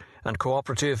kibbutz and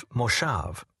cooperative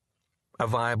moshav, a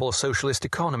viable socialist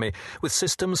economy with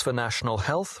systems for national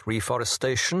health,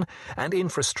 reforestation, and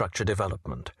infrastructure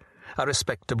development, a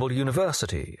respectable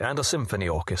university and a symphony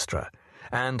orchestra,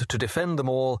 and to defend them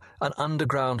all, an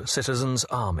underground citizens'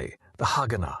 army, the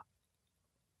Haganah.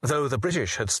 Though the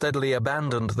British had steadily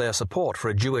abandoned their support for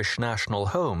a Jewish national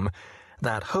home,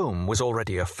 that home was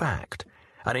already a fact,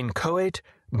 an inchoate,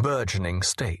 burgeoning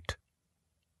state.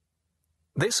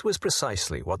 This was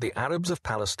precisely what the Arabs of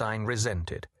Palestine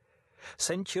resented.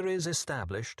 Centuries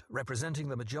established, representing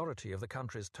the majority of the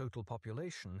country's total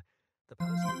population, the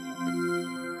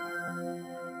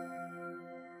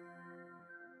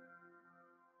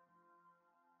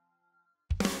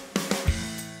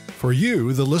For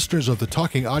you, the listeners of the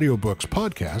Talking Audiobooks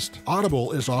podcast,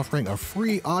 Audible is offering a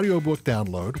free audiobook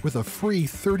download with a free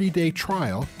 30-day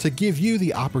trial to give you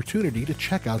the opportunity to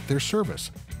check out their service.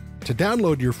 To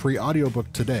download your free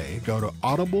audiobook today, go to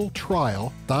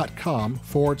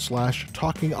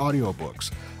audibletrial.com/Talking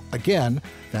Audiobooks. Again,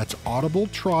 that's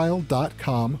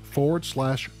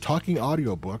audibletrial.com/Talking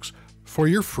Audiobooks for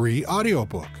your free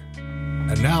audiobook.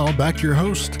 And now, back to your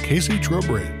host, Casey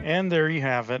Trowbridge. And there you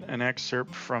have it, an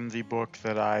excerpt from the book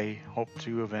that I hope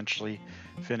to eventually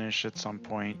finish at some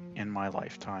point in my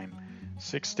lifetime.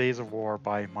 6 Days of War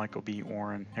by Michael B.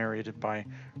 Oren, narrated by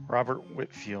Robert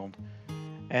Whitfield.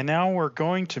 And now we're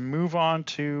going to move on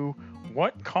to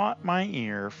what caught my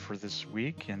ear for this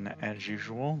week. And as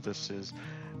usual, this is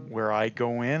where I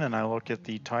go in and I look at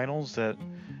the titles that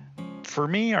for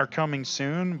me are coming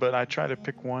soon, but I try to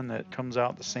pick one that comes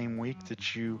out the same week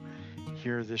that you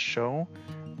hear this show.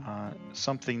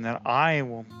 Something that I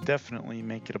will definitely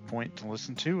make it a point to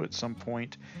listen to at some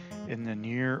point in the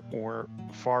near or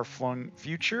far-flung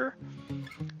future,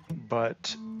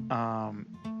 but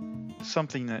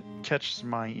something that catches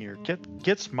my ear,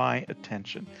 gets my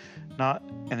attention. Not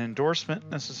an endorsement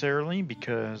necessarily,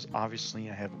 because obviously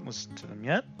I haven't listened to them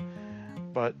yet,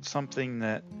 but something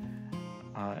that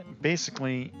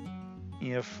basically,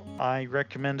 if I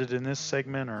recommend it in this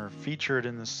segment or feature it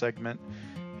in this segment,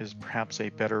 is perhaps a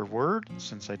better word,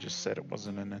 since I just said it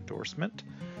wasn't an endorsement.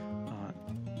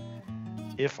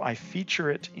 If I feature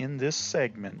it in this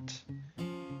segment,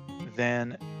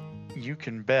 then you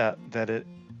can bet that it,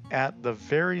 at the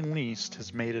very least,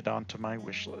 has made it onto my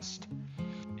wish list.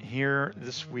 Here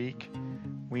this week,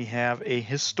 we have a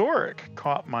historic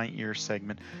Caught My Ear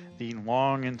segment, the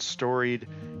long and storied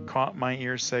Caught My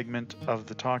Ear segment of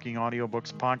the Talking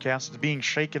Audiobooks podcast is being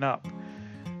shaken up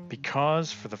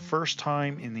because for the first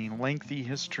time in the lengthy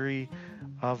history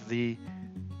of the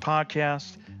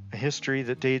podcast, a history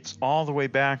that dates all the way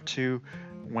back to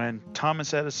when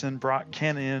Thomas Edison brought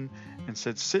Ken in and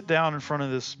said, sit down in front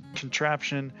of this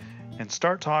contraption and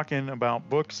start talking about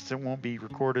books that won't be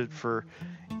recorded for,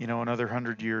 another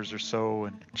 100 years or so,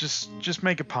 and just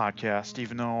make a podcast,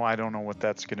 even though I don't know what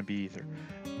that's going to be either.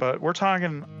 But we're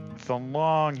talking the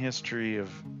long history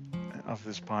of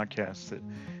this podcast that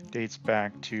dates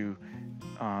back to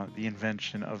the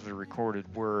invention of the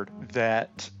recorded word,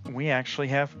 that we actually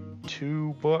have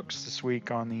 2 books this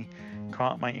week on the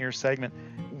Caught My Ear segment,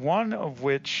 one of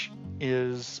which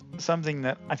is something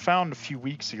that I found a few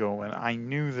weeks ago, and I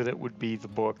knew that it would be the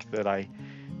book that I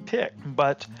picked.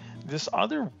 But this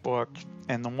other book,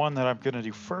 and the one that I'm going to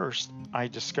do first, I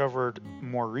discovered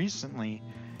more recently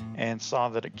and saw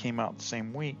that it came out the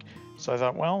same week. So I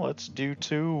thought, well, let's do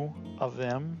 2 of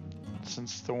them,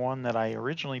 since the one that I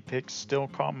originally picked still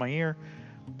caught my ear,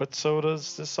 but so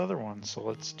does this other one. So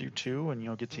let's do 2, and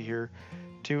you'll get to hear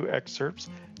 2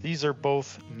 excerpts. These are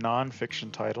both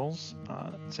nonfiction titles.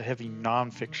 It's a heavy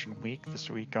nonfiction week this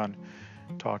week on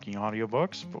Talking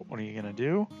Audiobooks, but what are you going to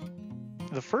do?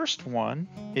 The first one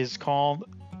is called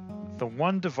The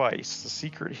One Device, The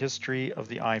Secret History of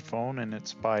the iPhone, and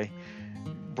it's by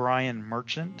Brian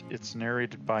Merchant. It's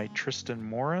narrated by Tristan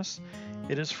Morris.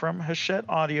 It is from Hachette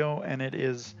Audio, and it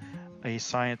is a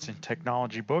science and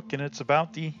technology book, and it's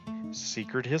about the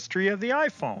secret history of the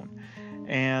iPhone.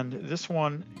 And this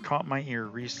one caught my ear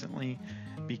recently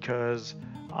because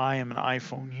I am an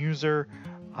iPhone user.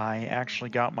 I actually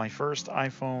got my first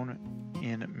iPhone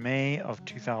in May of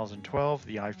 2012,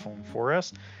 the iPhone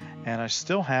 4S, and I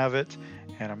still have it,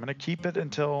 and I'm going to keep it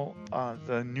until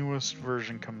the newest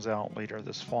version comes out later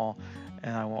this fall,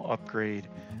 and I will upgrade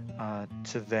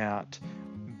to that.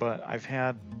 But I've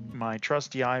had my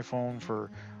trusty iPhone for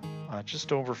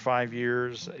just over 5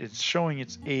 years. It's showing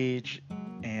its age,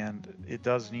 and it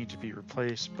does need to be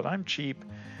replaced, but I'm cheap,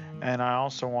 and I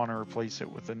also want to replace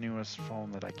it with the newest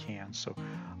phone that I can. So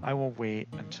I will wait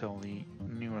until the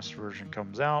newest version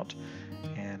comes out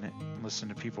and listen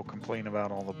to people complain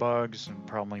about all the bugs, and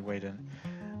probably wait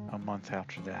a month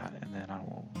after that, and then I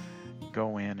will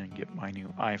go in and get my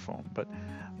new iPhone. But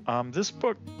this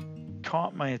book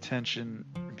caught my attention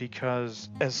because,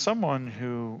 as someone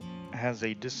who has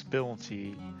a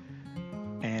disability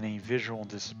and a visual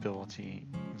disability,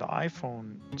 the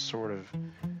iPhone sort of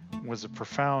was a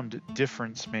profound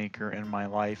difference maker in my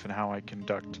life and how I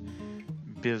conduct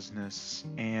business.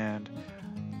 And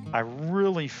I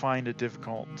really find it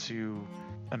difficult to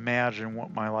imagine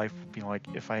what my life would be like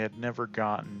if I had never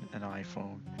gotten an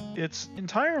iPhone. It's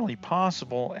entirely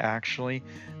possible, actually,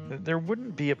 that there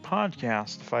wouldn't be a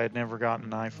podcast if I had never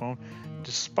gotten an iPhone,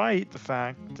 despite the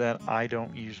fact that I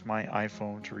don't use my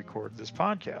iPhone to record this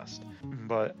podcast.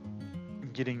 But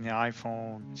getting the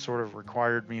iPhone sort of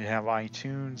required me to have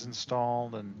iTunes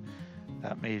installed, and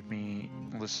that made me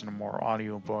listen to more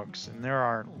audiobooks, and there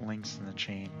are links in the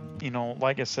chain. You know,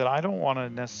 like I said, I don't want to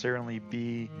necessarily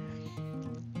be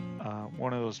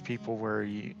one of those people where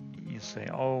you say,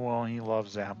 oh, well, he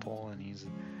loves Apple and he's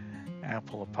an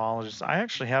Apple apologist. I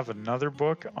actually have another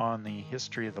book on the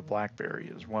history of the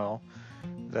BlackBerry as well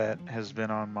that has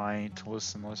been on my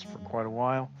to-listen list for quite a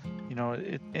while. You know,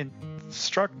 it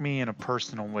struck me in a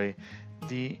personal way.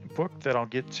 The book that I'll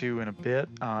get to in a bit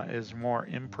is more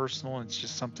impersonal. It's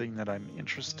just something that I'm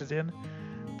interested in.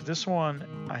 But this one,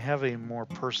 I have a more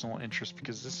personal interest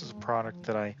because this is a product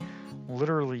that I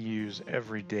literally use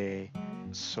every day.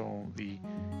 So the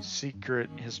secret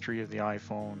history of the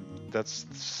iPhone, that's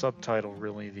the subtitle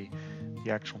really.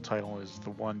 The actual title is The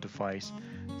One Device.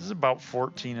 This is about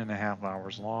 14 and a half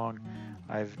hours long.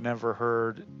 I've never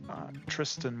heard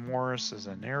Tristan Morris as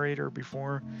a narrator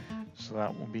before, so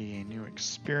that will be a new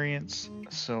experience.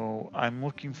 So I'm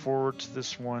looking forward to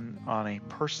this one on a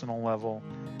personal level.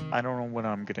 I don't know when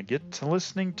I'm going to get to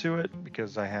listening to it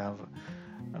because I have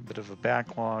a bit of a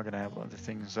backlog and I have other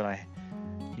things that I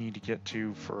need to get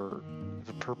to for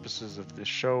the purposes of this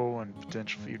show and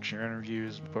potential future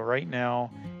interviews. But right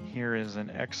now, here is an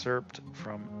excerpt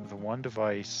from The One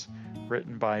Device,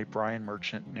 written by Brian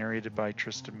Merchant, narrated by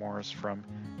Tristan Morris from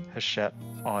Hachette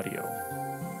Audio.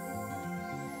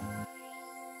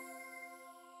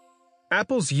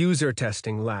 Apple's user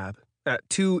testing lab at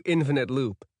 2 Infinite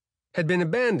Loop had been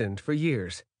abandoned for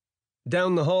years.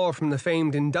 Down the hall from the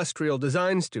famed industrial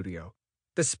design studio,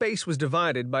 the space was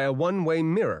divided by a one-way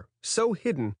mirror so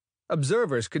hidden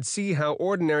observers could see how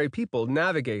ordinary people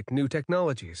navigate new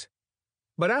technologies.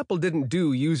 But Apple didn't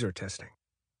do user testing.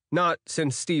 Not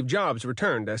since Steve Jobs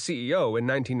returned as CEO in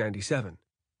 1997.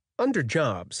 Under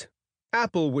Jobs,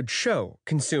 Apple would show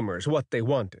consumers what they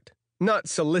wanted, not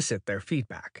solicit their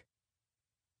feedback.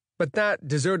 But that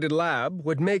deserted lab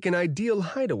would make an ideal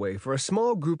hideaway for a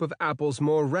small group of Apple's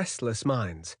more restless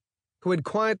minds, who had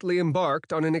quietly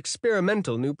embarked on an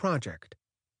experimental new project.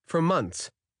 For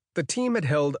months, the team had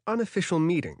held unofficial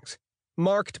meetings,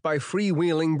 marked by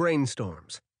freewheeling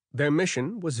brainstorms. Their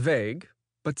mission was vague,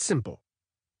 but simple.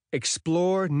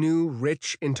 Explore new,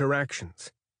 rich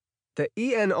interactions. The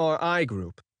ENRI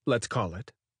group, let's call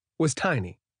it, was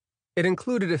tiny. It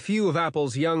included a few of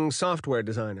Apple's young software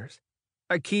designers,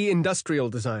 a key industrial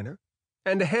designer,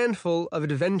 and a handful of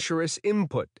adventurous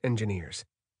input engineers.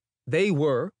 They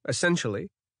were, essentially,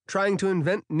 trying to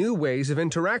invent new ways of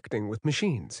interacting with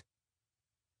machines.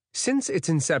 Since its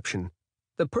inception,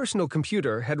 the personal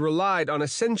computer had relied on a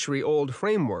century-old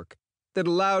framework that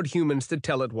allowed humans to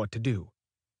tell it what to do.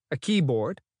 A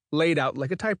keyboard, laid out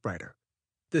like a typewriter.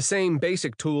 The same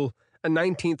basic tool a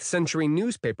 19th-century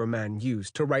newspaperman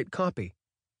used to write copy.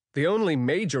 The only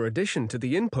major addition to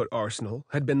the input arsenal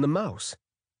had been the mouse.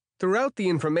 Throughout the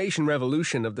information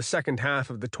revolution of the second half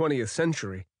of the 20th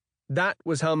century, that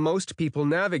was how most people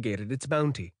navigated its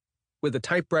bounty, with a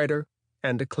typewriter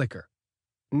and a clicker.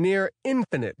 near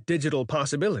infinite digital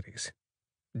possibilities.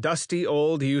 Dusty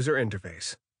old user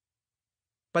interface.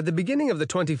 By the beginning of the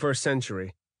 21st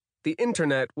century, the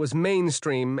Internet was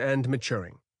mainstream and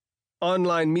maturing.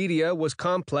 Online media was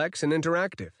complex and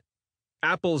interactive.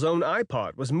 Apple's own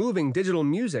iPod was moving digital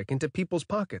music into people's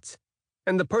pockets,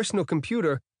 and the personal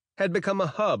computer had become a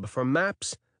hub for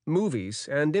maps, movies,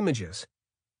 and images.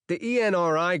 The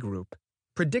ENRI group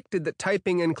predicted that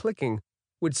typing and clicking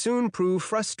would soon prove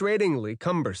frustratingly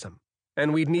cumbersome,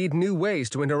 and we'd need new ways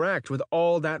to interact with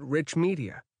all that rich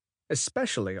media,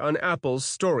 especially on Apple's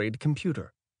storied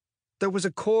computer. There was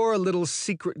a core little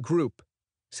secret group,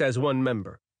 says one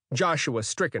member, Joshua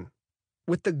Stricken,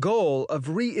 with the goal of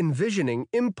re-envisioning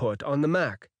input on the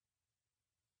Mac.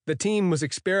 The team was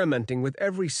experimenting with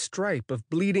every stripe of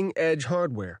bleeding-edge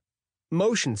hardware,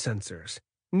 motion sensors,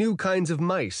 new kinds of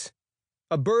mice,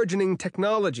 a burgeoning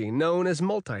technology known as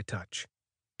multi-touch,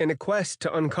 in a quest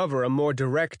to uncover a more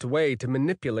direct way to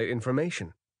manipulate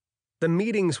information. The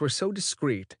meetings were so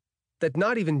discreet that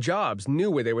not even Jobs knew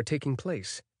where they were taking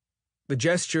place. The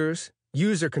gestures,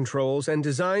 user controls, and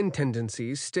design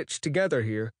tendencies stitched together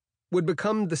here would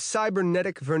become the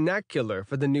cybernetic vernacular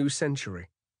for the new century,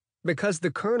 because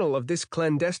the kernel of this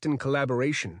clandestine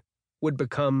collaboration would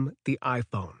become the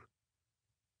iPhone.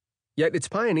 Yet its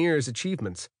pioneers'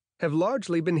 achievements have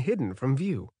largely been hidden from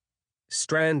view,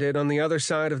 stranded on the other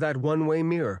side of that one-way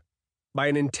mirror by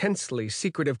an intensely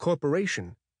secretive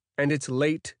corporation and its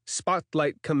late,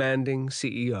 spotlight-commanding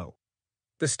CEO.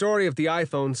 The story of the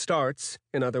iPhone starts,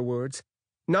 in other words,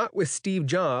 not with Steve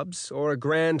Jobs or a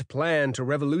grand plan to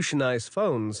revolutionize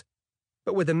phones,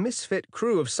 but with a misfit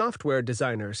crew of software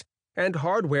designers and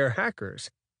hardware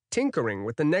hackers tinkering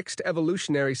with the next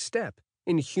evolutionary step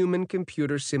in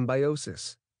human-computer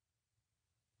symbiosis.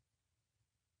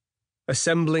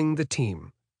 Assembling the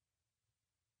team.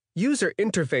 User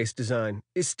interface design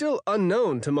is still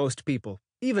unknown to most people,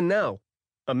 even now,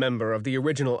 a member of the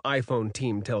original iPhone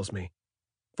team tells me.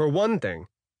 For one thing,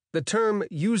 the term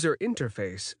user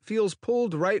interface feels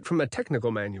pulled right from a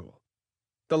technical manual.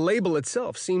 The label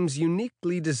itself seems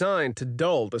uniquely designed to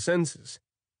dull the senses.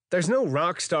 There's no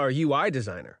rockstar UI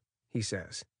designer, he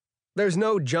says. There's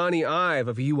no Johnny Ive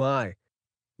of UI.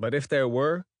 But if there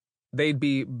were, they'd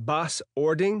be Bas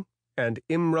Ording and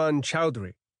Imran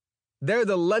Chowdhury. They're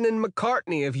the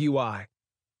Lennon-McCartney of UI.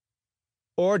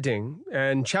 Ording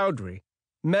and Chowdhury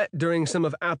met during some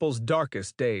of Apple's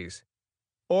darkest days.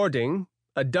 Ording,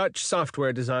 a Dutch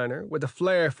software designer with a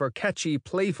flair for catchy,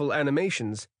 playful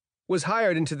animations, was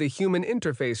hired into the Human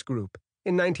Interface Group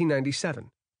in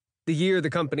 1997, the year the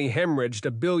company hemorrhaged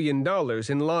 $1 billion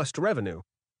in lost revenue,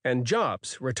 and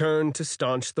Jobs returned to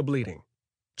staunch the bleeding.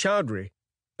 Chowdhury,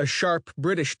 a sharp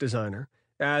British designer,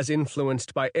 as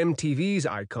influenced by MTV's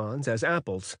icons as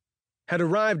Apple's, had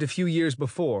arrived a few years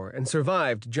before and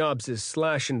survived Jobs'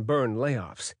 slash-and-burn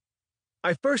layoffs.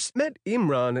 I first met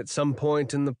Imran at some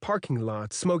point in the parking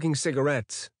lot smoking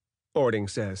cigarettes, Ording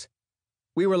says.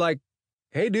 We were like,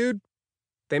 hey dude.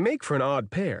 They make for an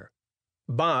odd pair.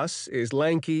 Bas is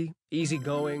lanky,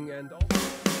 easygoing, and all...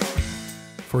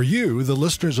 For you, the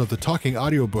listeners of the Talking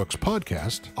Audiobooks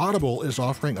podcast, Audible is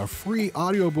offering a free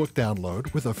audiobook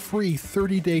download with a free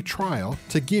 30-day trial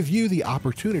to give you the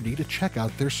opportunity to check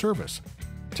out their service.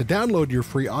 To download your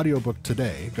free audiobook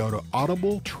today, go to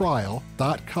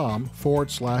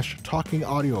audibletrial.com/Talking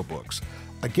Audiobooks.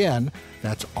 Again,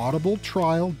 that's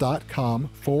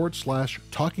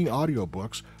audibletrial.com/Talking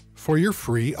Audiobooks for your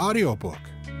free audiobook.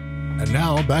 And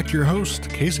now, back to your host,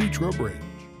 Casey Trowbridge.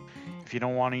 If you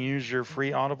don't want to use your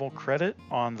free Audible credit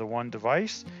on the one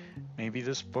device, maybe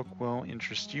this book will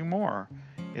interest you more.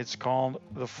 It's called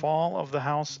The Fall of the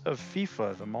House of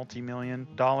FIFA, the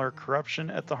Multimillion-Dollar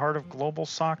Corruption at the Heart of Global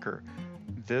Soccer.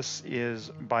 This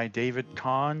is by David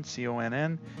Conn,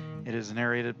 C-O-N-N. It is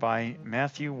narrated by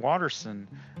Matthew Watterson,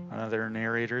 another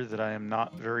narrator that I am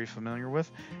not very familiar with.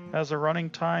 It has a running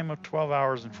time of 12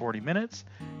 hours and 40 minutes,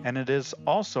 and it is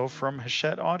also from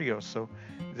Hachette Audio, so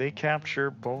they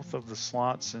capture both of the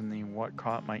slots in the What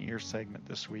Caught My Ear segment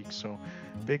this week, so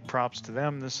big props to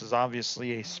them. This is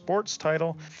obviously a sports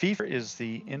title. FIFA is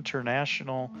the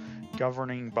international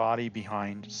governing body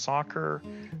behind soccer.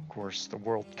 Of course, the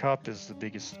World Cup is the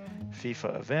biggest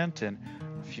FIFA event, and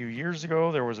a few years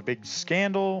ago there was a big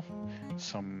scandal.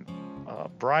 Some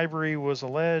bribery was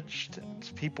alleged.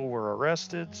 People were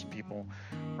arrested. Some people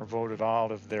were voted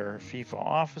out of their FIFA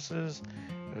offices.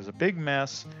 It was a big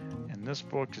mess, and this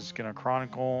book is going to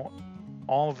chronicle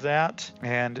all of that.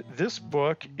 And this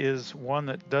book is one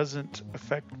that doesn't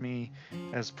affect me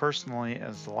as personally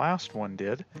as the last one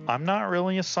did. I'm not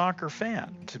really a soccer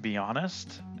fan, to be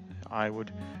honest. I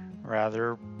would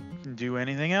rather do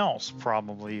anything else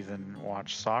probably than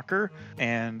watch soccer.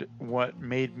 And what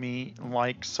made me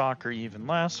like soccer even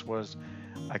less was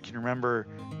I can remember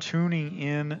tuning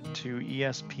in to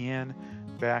ESPN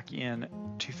back in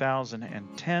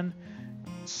 2010,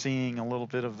 seeing a little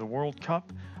bit of the World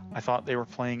Cup. I thought they were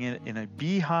playing it in a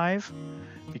beehive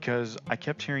because I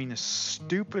kept hearing this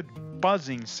stupid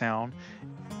buzzing sound.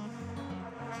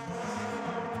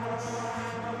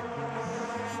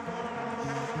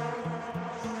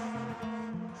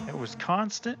 It was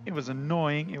constant, it was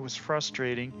annoying, it was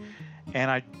frustrating,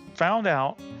 and I found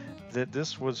out that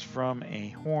this was from a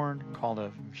horn called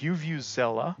a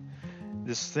vuvuzela.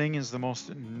 This thing is the most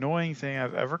annoying thing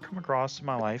I've ever come across in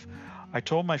my life. I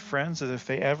told my friends that if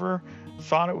they ever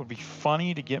thought it would be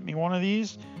funny to get me one of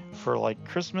these for like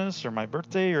Christmas or my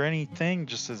birthday or anything,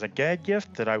 just as a gag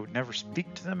gift, that I would never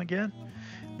speak to them again,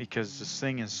 because this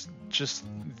thing is just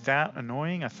that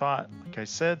annoying. I thought, like I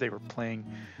said, they were playing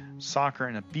soccer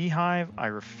in a beehive. I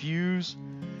refuse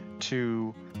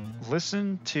to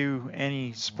listen to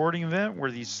any sporting event where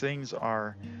these things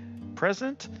are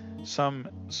present. Some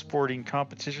sporting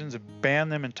competitions have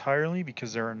banned them entirely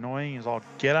because they're annoying as all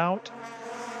get out.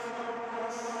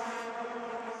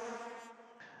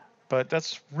 But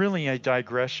that's really a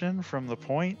digression from the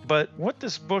point. But what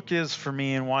this book is for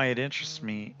me and why it interests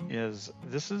me is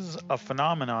this is a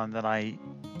phenomenon that I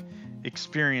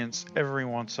experience every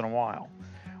once in a while,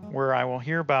 where I will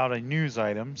hear about a news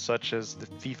item such as the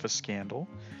FIFA scandal,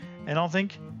 and I'll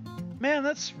think, man,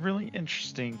 that's really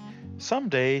interesting.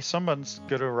 Someday someone's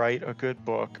going to write a good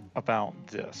book about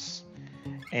this.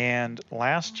 And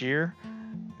last year,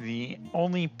 the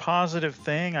only positive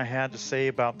thing I had to say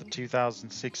about the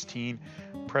 2016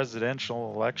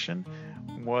 presidential election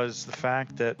was the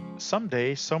fact that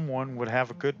someday someone would have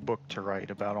a good book to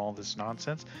write about all this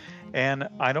nonsense. And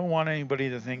I don't want anybody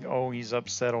to think, oh, he's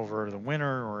upset over the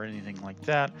winner or anything like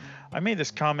that. I made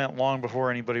this comment long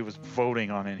before anybody was voting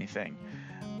on anything.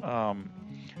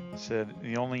 Said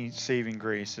the only saving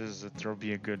grace is that there'll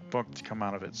be a good book to come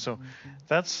out of it. So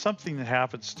that's something that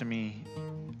happens to me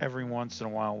every once in a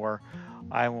while, where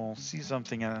I will see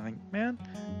something and I think, man,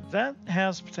 that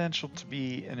has potential to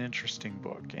be an interesting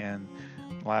book. And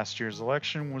last year's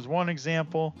election was one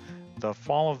example. The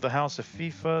fall of the House of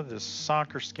FIFA, this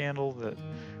soccer scandal that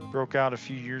broke out a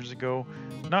few years ago,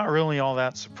 not really all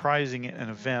that surprising an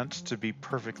event, to be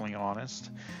perfectly honest.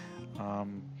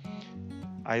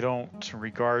 I don't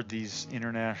regard these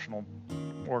international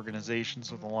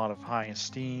organizations with a lot of high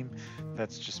esteem.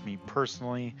 That's just me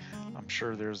personally. I'm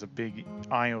sure there's a big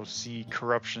IOC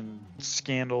corruption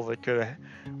scandal that could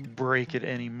break at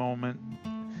any moment.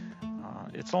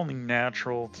 It's only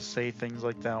natural to say things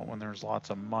like that when there's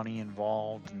lots of money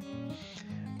involved and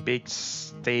big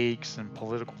stakes and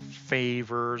political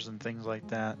favors and things like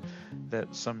that,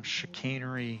 that some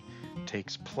chicanery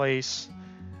takes place.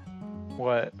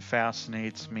 What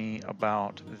fascinates me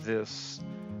about this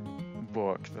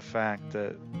book, the fact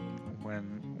that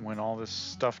when all this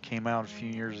stuff came out a few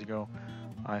years ago,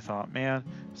 I thought, man,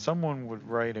 someone would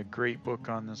write a great book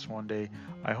on this one day.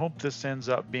 I hope this ends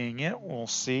up being it. We'll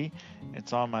see.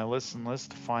 It's on my listen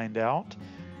list to find out.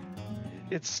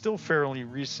 It's still fairly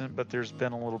recent, but there's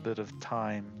been a little bit of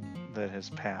time that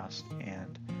has passed,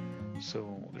 and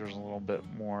so there's a little bit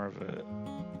more of a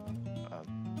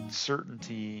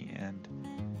certainty and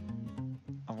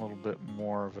a little bit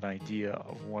more of an idea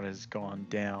of what has gone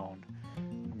down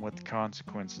and what the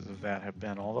consequences of that have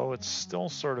been, although it's still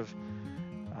sort of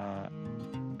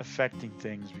affecting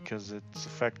things because it's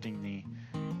affecting the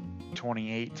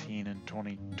 2018 and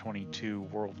 2022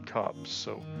 World Cups.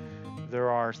 So there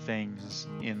are things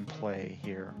in play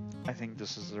here. I think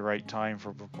this is the right time for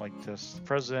a book like this. The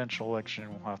presidential election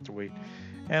will have to wait.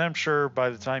 And I'm sure by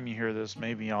the time you hear this,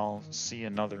 maybe I'll see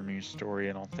another news story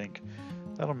and I'll think,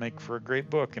 that'll make for a great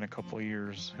book in a couple of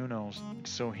years. Who knows?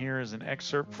 So here is an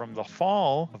excerpt from The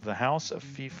Fall of the House of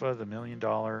FIFA, the $1 Million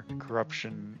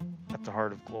Corruption at the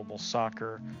Heart of Global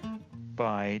Soccer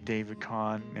by David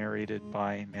Kahn, narrated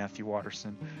by Matthew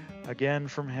Watterson. Again,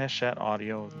 from Hachette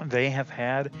Audio. They have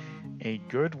had a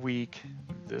good week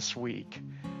this week.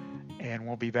 And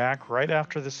we'll be back right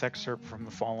after this excerpt from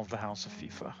The Fall of the House of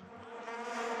FIFA.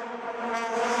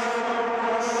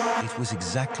 It was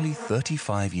exactly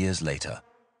 35 years later,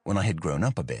 when I had grown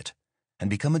up a bit and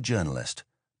become a journalist,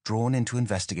 drawn into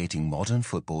investigating modern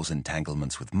football's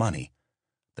entanglements with money,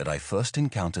 that I first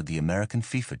encountered the American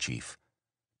FIFA chief,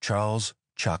 Charles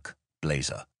 "Chuck"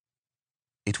 Blazer.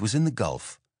 It was in the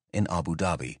Gulf, in Abu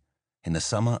Dhabi, in the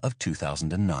summer of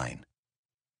 2009.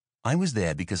 I was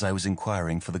there because I was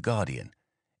inquiring for The Guardian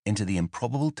into the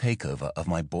improbable takeover of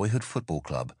my boyhood football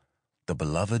club, the the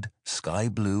beloved sky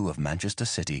blue of Manchester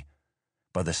City,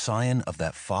 by the scion of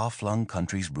that far-flung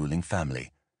country's ruling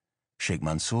family, Sheikh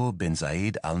Mansour bin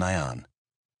Zayed Al Nahyan.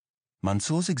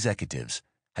 Mansour's executives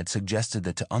had suggested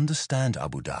that to understand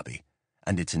Abu Dhabi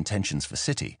and its intentions for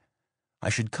City, I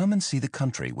should come and see the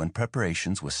country when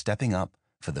preparations were stepping up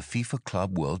for the FIFA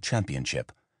Club World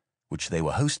Championship, which they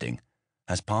were hosting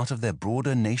as part of their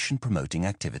broader nation-promoting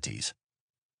activities.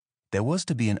 There was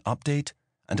to be an update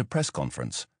and a press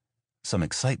conference, some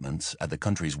excitements at the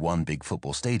country's one big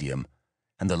football stadium,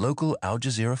 and the local Al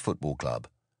Jazeera Football Club,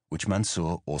 which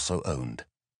Mansour also owned.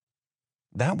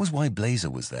 That was why Blazer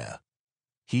was there.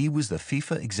 He was the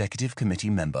FIFA Executive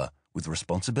Committee member with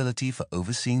responsibility for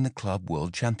overseeing the Club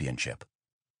World Championship.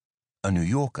 A New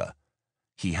Yorker,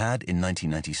 he had, in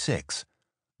 1996,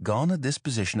 garnered this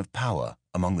position of power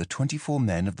among the 24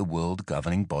 men of the world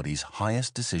governing body's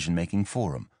highest decision-making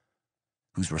forum,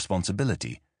 whose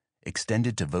responsibility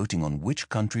extended to voting on which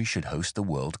country should host the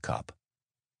World Cup.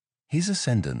 His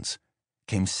ascendance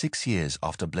came 6 years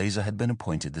after Blazer had been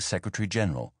appointed the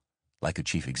Secretary-General, like a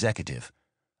chief executive,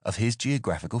 of his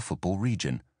geographical football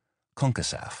region,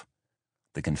 CONCACAF,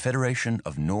 the Confederation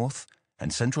of North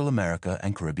and Central America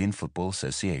and Caribbean Football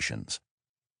Associations.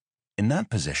 In that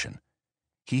position,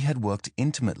 he had worked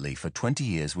intimately for 20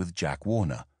 years with Jack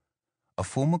Warner, a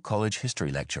former college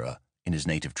history lecturer in his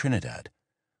native Trinidad,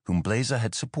 whom Blazer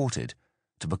had supported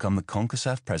to become the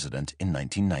CONCACAF president in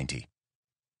 1990.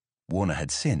 Warner had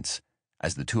since,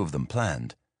 as the two of them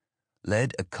planned,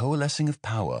 led a coalescing of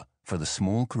power for the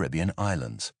small Caribbean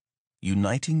islands,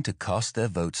 uniting to cast their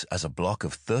votes as a bloc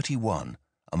of 31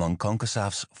 among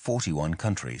CONCACAF's 41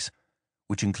 countries,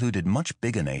 which included much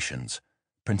bigger nations,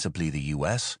 principally the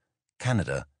US,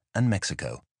 Canada, and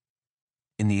Mexico.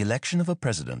 In the election of a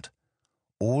president,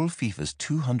 all FIFA's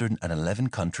 211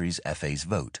 countries' FAs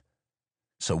vote,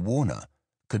 so Warner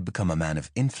could become a man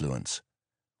of influence,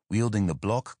 wielding the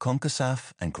bloc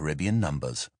CONCACAF and Caribbean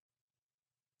numbers.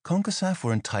 CONCACAF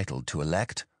were entitled to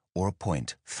elect or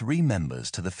appoint 3 members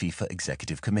to the FIFA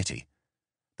Executive Committee,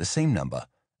 the same number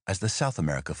as the South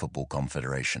America Football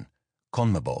Confederation,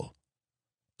 CONMEBOL.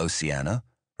 Oceania,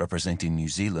 representing New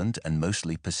Zealand and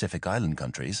mostly Pacific Island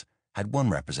countries, had 1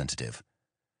 representative.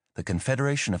 The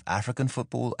Confederation of African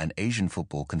Football and Asian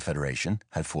Football Confederation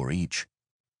had 4 each.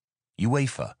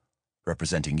 UEFA,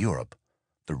 representing Europe,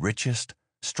 the richest,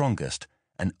 strongest,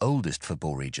 and oldest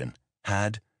football region,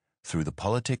 had, through the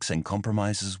politics and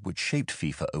compromises which shaped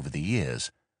FIFA over the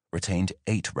years, retained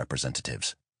 8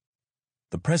 representatives.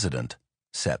 The president,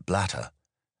 Sepp Blatter,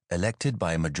 elected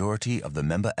by a majority of the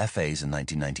member FAs in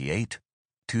 1998,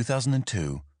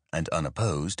 2002, and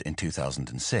unopposed in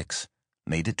 2006,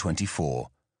 made it 24,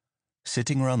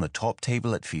 sitting around the top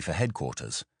table at FIFA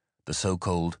headquarters, the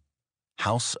so-called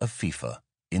House of FIFA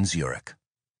in Zurich.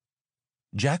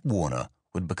 Jack Warner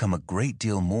would become a great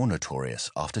deal more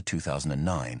notorious after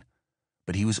 2009,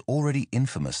 but he was already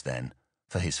infamous then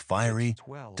for his fiery,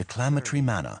 declamatory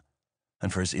manner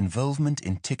and for his involvement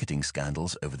in ticketing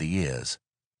scandals over the years.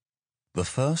 The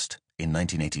first, in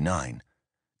 1989,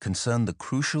 concerned the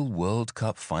crucial World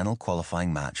Cup final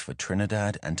qualifying match for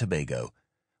Trinidad and Tobago,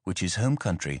 which his home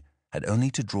country had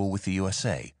only to draw with the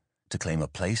USA to claim a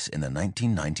place in the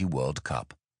 1990 World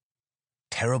Cup.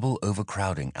 Terrible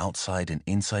overcrowding outside and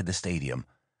inside the stadium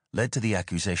led to the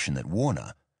accusation that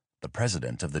Warner, the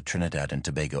president of the Trinidad and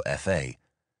Tobago FA,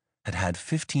 had had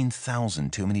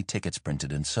 15,000 too many tickets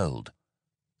printed and sold,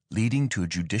 leading to a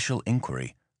judicial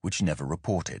inquiry which never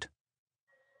reported.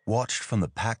 Watched from the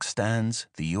packed stands,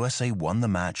 the USA won the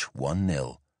match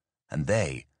 1-0, and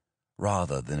they,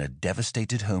 rather than a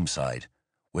devastated home side,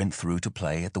 went through to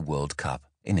play at the World Cup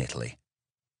in Italy.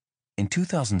 In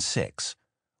 2006,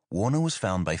 Warner was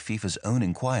found by FIFA's own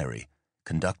inquiry,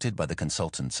 conducted by the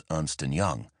consultants Ernst &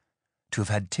 Young, to have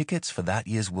had tickets for that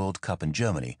year's World Cup in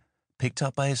Germany picked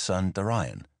up by his son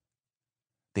Darian.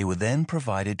 They were then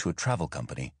provided to a travel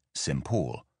company,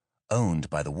 Simpol, owned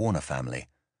by the Warner family,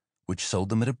 which sold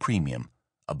them at a premium,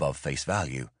 above face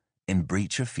value, in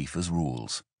breach of FIFA's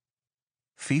rules.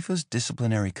 FIFA's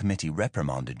disciplinary committee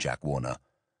reprimanded Jack Warner,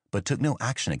 but took no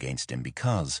action against him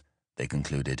because, they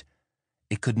concluded,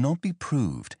 it could not be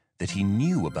proved that he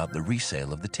knew about the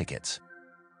resale of the tickets.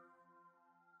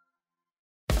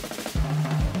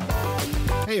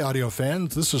 Hey audio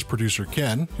fans, this is producer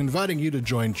Ken, inviting you to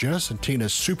join Jess and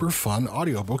Tina's super fun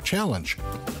audiobook challenge.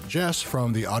 Jess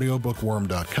from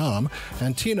theaudiobookworm.com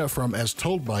and Tina from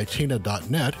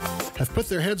astoldbytina.net have put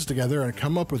their heads together and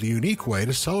come up with a unique way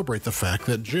to celebrate the fact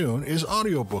that June is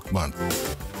Audiobook Month.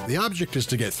 The object is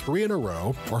to get 3 in a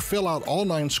row or fill out all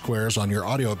 9 squares on your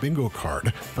audio bingo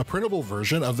card. A printable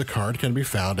version of the card can be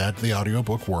found at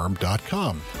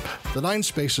theaudiobookworm.com. The 9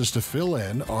 spaces to fill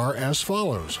in are as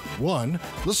follows. 1.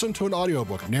 Listen to an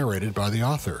audiobook narrated by the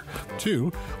author.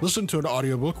 2. Listen to an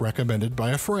audiobook recommended by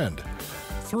a friend.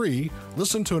 3.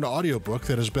 Listen to an audiobook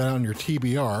that has been on your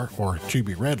TBR, or to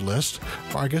be read list,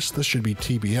 or I guess this should be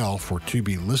TBL for to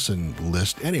be listened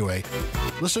list. Anyway,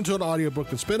 listen to an audiobook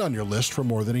that's been on your list for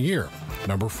more than a year.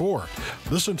 Number 4.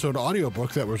 Listen to an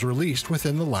audiobook that was released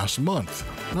within the last month.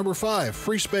 Number 5.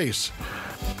 Free space.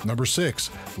 Number 6.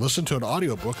 Listen to an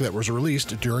audiobook that was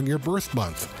released during your birth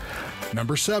month.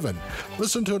 Number 7.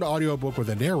 Listen to an audiobook with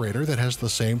a narrator that has the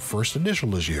same first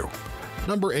initial as you.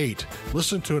 Number 8.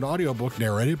 Listen to an audiobook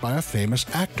narrated by a famous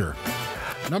actor.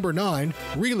 Number 9.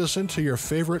 Re-listen to your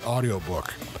favorite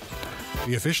audiobook.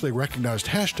 The officially recognized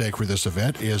hashtag for this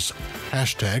event is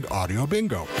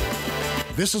 #AudioBingo.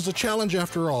 This is a challenge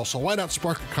after all, so why not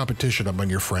spark a competition among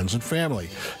your friends and family?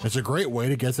 It's a great way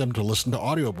to get them to listen to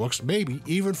audiobooks, maybe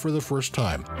even for the first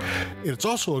time. It's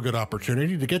also a good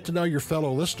opportunity to get to know your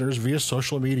fellow listeners via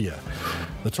social media.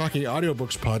 The Talking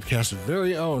Audiobooks podcast's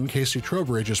very own Casey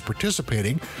Trowbridge is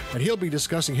participating, and he'll be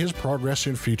discussing his progress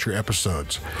in future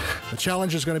episodes. The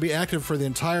challenge is going to be active for the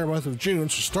entire month of June,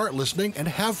 so start listening and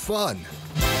have fun.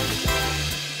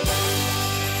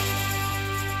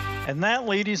 And that,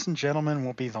 ladies and gentlemen,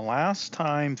 will be the last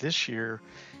time this year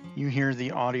you hear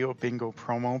the Audio Bingo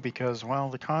promo because, while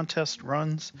the contest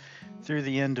runs through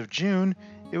the end of June,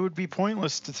 it would be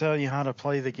pointless to tell you how to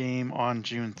play the game on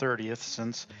June 30th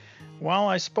since, while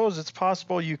I suppose it's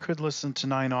possible you could listen to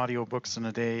 9 audiobooks in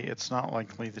a day, it's not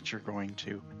likely that you're going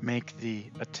to make the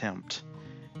attempt.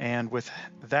 And with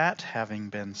that having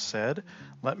been said,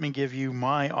 let me give you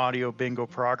my Audio Bingo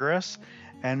progress.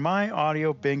 And my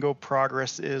audio bingo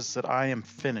progress is that I am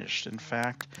finished. In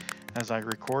fact, as I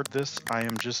record this, I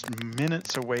am just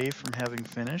minutes away from having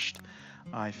finished.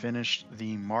 I finished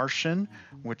The Martian,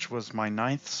 which was my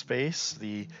 9th space,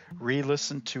 the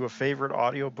re-listen to a favorite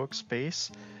audiobook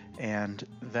space, and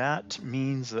that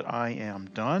means that I am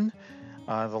done.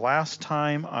 The last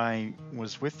time I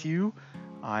was with you,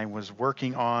 I was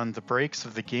working on the breaks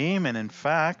of the game, and in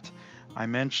fact, I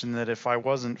mentioned that if I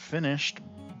wasn't finished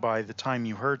by the time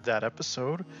you heard that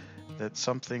episode, that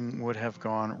something would have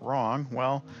gone wrong.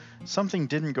 Well, something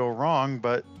didn't go wrong,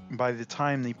 but by the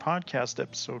time the podcast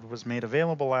episode was made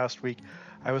available last week,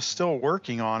 I was still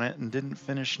working on it and didn't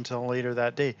finish until later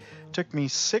that day. It took me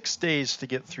 6 days to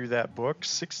get through that book,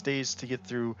 6 days to get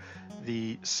through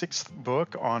the 6th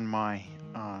book on my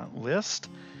list,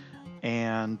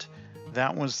 and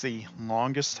that was the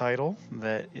longest title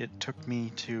that it took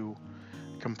me to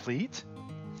complete.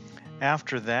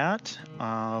 After that,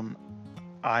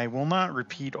 I will not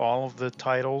repeat all of the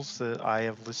titles that I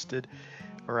have listed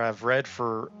or have read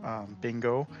for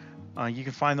bingo. You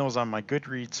can find those on my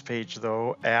Goodreads page,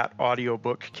 though, at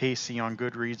Audiobook Casey on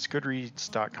Goodreads,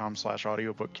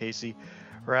 goodreads.com/audiobook Casey,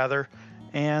 rather.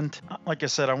 And like I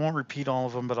said, I won't repeat all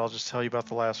of them, but I'll just tell you about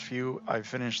the last few. I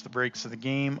finished the breaks of the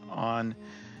game on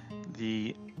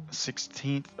the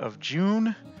 16th of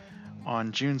June.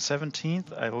 On June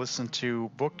 17th, I listened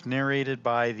to book narrated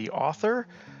by the author.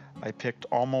 I picked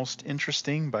Almost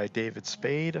Interesting by David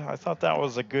Spade. I thought that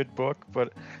was a good book,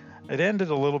 but it ended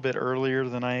a little bit earlier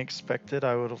than I expected.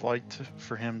 I would have liked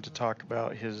for him to talk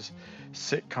about his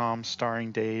sitcom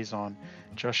starring days on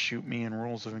Just Shoot Me and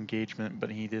Rules of Engagement, but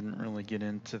he didn't really get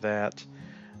into that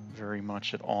very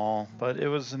much at all. But it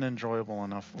was an enjoyable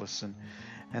enough listen.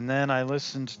 And then I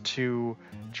listened to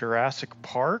Jurassic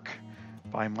Park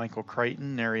by Michael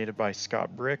Crichton, narrated by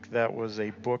Scott Brick. That was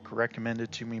a book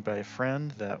recommended to me by a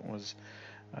friend. That was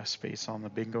a space on the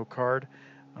bingo card.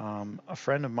 A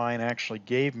friend of mine actually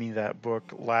gave me that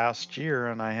book last year,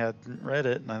 and I hadn't read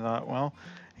it, and I thought, well,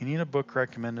 I need a book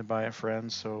recommended by a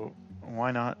friend, so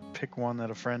why not pick one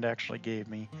that a friend actually gave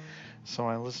me? So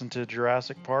I listened to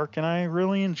Jurassic Park, and I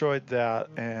really enjoyed that,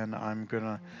 and I'm going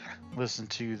to listen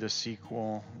to the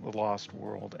sequel, The Lost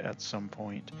World, at some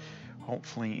point,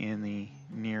 hopefully in the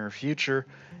near future.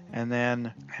 And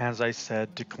then, as I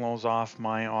said, to close off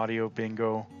my audio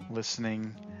bingo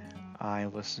listening, I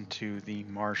listened to The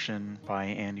Martian by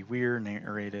Andy Weir,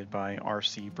 narrated by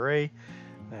R.C. Bray.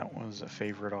 That was a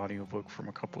favorite audiobook from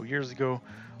a couple years ago.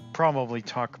 Probably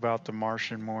talk about The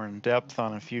Martian more in depth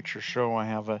on a future show. I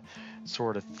have a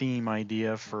sort of theme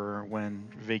idea for when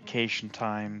vacation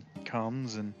time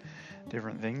comes and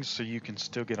different things, so you can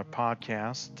still get a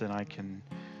podcast and I can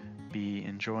be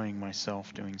enjoying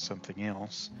myself doing something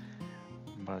else.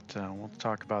 But we'll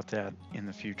talk about that in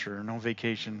the future. No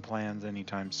vacation plans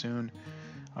anytime soon.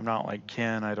 I'm not like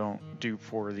Ken. I don't do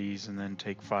 4 of these and then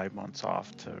take 5 months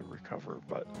off to recover.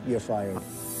 But you're fired.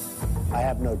 I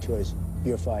have no choice.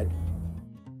 You're fired.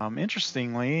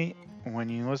 Interestingly, when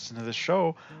you listen to the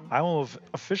show, I will have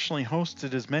officially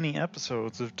hosted as many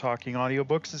episodes of Talking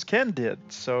Audiobooks as Ken did.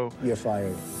 So you're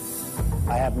fired.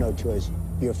 I have no choice.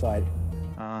 You're fired.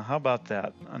 How about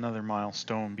that? Another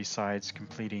milestone besides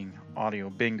completing Audio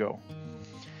Bingo.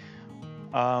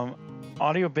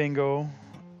 Audio Bingo,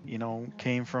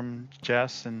 came from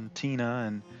Jess and Tina,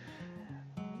 and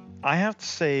I have to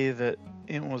say that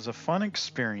it was a fun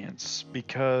experience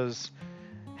because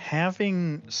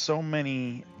having so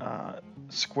many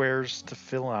squares to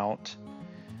fill out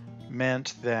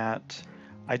meant that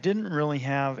I didn't really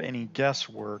have any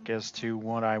guesswork as to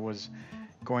what I was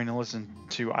going to listen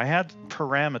to. I had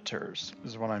parameters,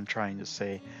 is what I'm trying to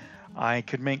say. I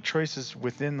could make choices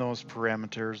within those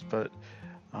parameters, but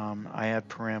I had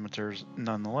parameters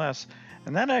nonetheless.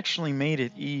 And that actually made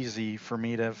it easy for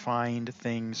me to find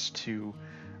things to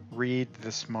read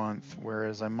this month,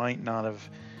 whereas I might not have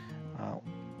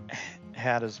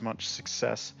had as much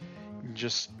success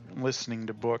just listening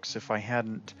to books if I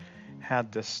hadn't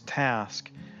had this task.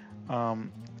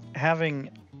 Having,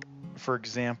 for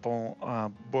example, a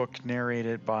book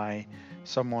narrated by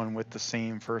someone with the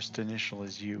same first initial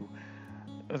as you,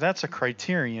 that's a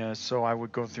criteria. So I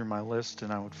would go through my list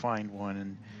and I would find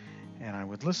one and I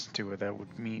would listen to it that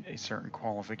would meet a certain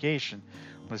qualification.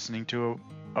 Listening to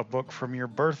a book from your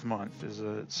birth month is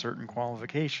a certain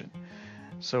qualification.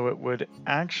 So it would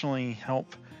actually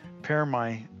help pare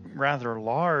my rather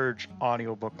large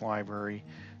audiobook library,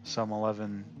 some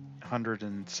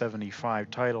 1,175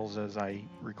 titles as I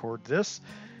record this,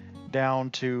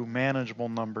 down to manageable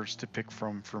numbers to pick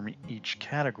from each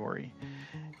category.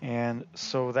 And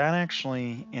so that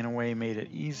actually, in a way, made it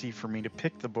easy for me to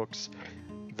pick the books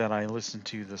that I listened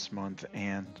to this month.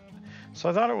 And so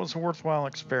I thought it was a worthwhile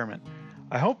experiment.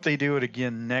 I hope they do it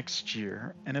again next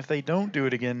year. And if they don't do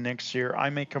it again next year, I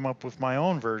may come up with my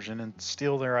own version and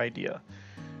steal their idea.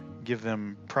 Give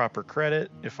them proper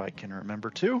credit if I can remember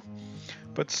to,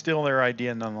 but steal their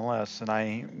idea nonetheless. And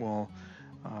I will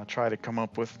try to come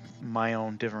up with my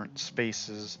own different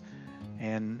spaces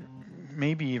and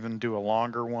maybe even do a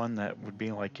longer one that would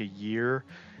be like a year,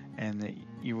 and that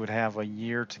you would have a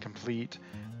year to complete,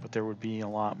 but there would be a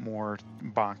lot more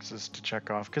boxes to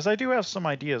check off, because I do have some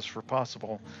ideas for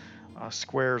possible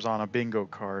squares on a bingo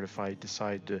card if I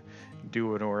decide to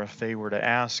do it, or if they were to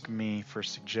ask me for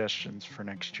suggestions for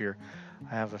next year.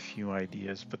 I have a few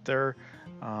ideas, but their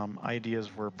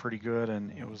ideas were pretty good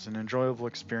and it was an enjoyable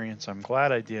experience. I'm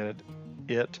glad I did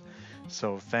it.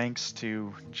 So thanks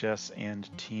to Jess and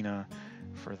Tina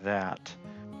for that.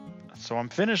 So I'm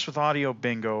finished with Audio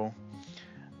Bingo.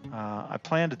 I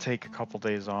plan to take a couple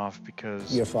days off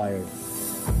because you're fired.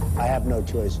 I have no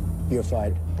choice. You're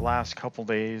fired. The last couple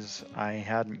days I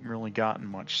hadn't really gotten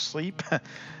much sleep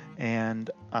and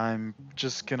I'm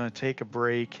just gonna take a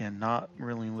break and not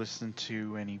really listen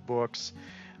to any books.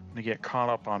 I'm gonna get caught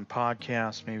up on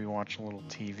podcasts, maybe watch a little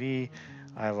TV.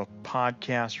 I have a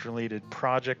podcast related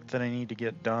project that I need to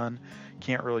get done.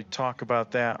 Can't really talk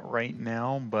about that right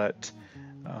now, but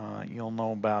you'll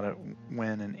know about it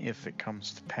when and if it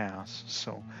comes to pass.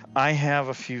 So I have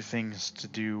a few things to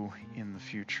do in the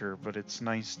future, but it's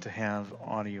nice to have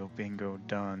Audio Bingo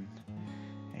done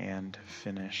and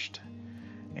finished.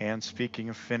 And speaking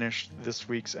of finished, this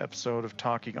week's episode of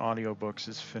Talking Audiobooks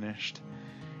is finished.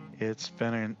 It's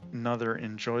been another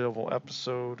enjoyable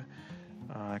episode.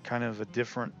 Kind of a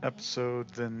different episode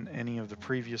than any of the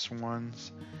previous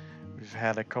ones. We've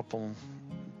had a couple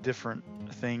different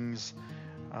things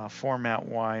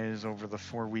format-wise over the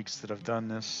 4 weeks that I've done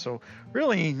this. So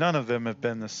really none of them have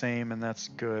been the same, and that's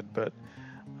good. But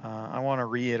I want to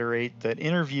reiterate that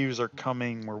interviews are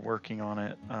coming. We're working on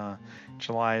it.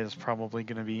 July is probably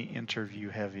going to be interview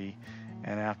heavy,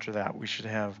 and after that we should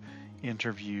have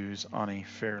interviews on a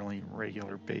fairly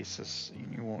regular basis.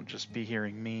 You won't just be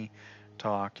hearing me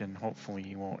talk, and hopefully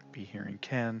you won't be hearing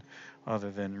Ken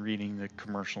other than reading the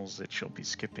commercials that you'll be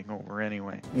skipping over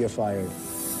anyway. You're fired.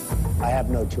 I have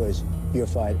no choice. You're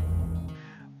fired.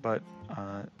 But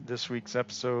this week's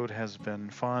episode has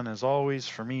been fun as always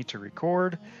for me to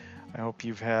record. I hope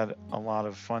you've had a lot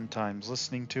of fun times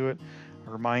listening to it.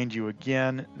 I remind you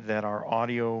again that our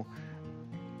audio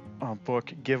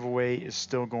book giveaway is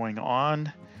still going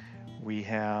on. We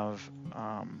have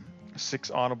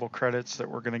 6 Audible credits that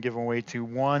we're going to give away to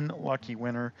one lucky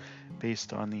winner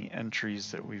based on the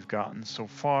entries that we've gotten so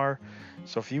far.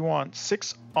 So if you want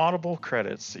 6 Audible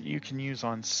credits that you can use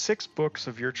on 6 books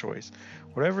of your choice,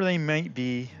 whatever they might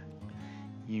be,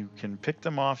 You can pick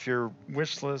them off your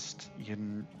wish list. You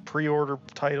can pre-order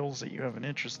titles that you have an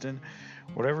interest in.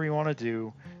 Whatever you want to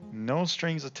do, no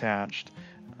strings attached.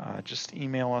 Just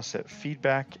email us at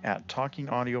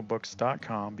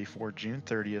feedback@talkingaudiobooks.com before June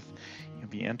 30th. You'll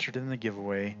be entered in the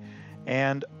giveaway.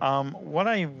 And what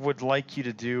I would like you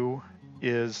to do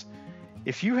is,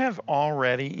 if you have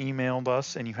already emailed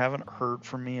us and you haven't heard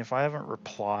from me, if I haven't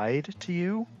replied to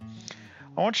you,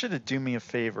 I want you to do me a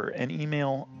favor and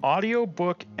email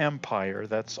Audiobook Empire,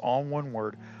 that's all one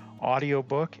word,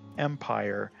 Audiobook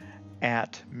Empire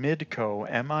 @midco,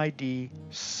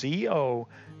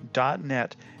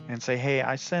 midco.net, and say, hey,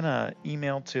 I sent an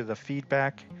email to the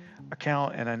feedback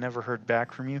account and I never heard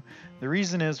back from you. The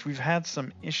reason is we've had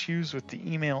some issues with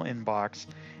the email inbox,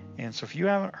 and so if you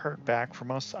haven't heard back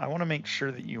from us, I want to make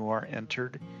sure that you are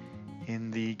entered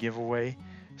in the giveaway.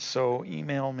 So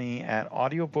email me at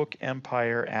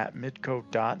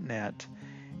audiobookempire@midco.net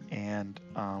and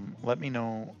let me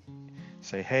know.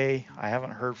 Say, hey, I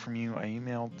haven't heard from you. I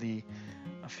emailed the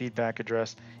feedback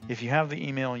address. If you have the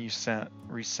email you sent,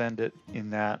 resend it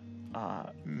in that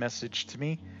message to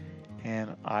me,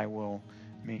 and I will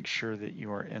make sure that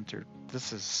you are entered.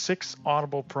 This is 6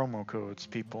 Audible promo codes,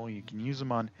 people. You can use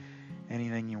them on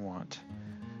anything you want.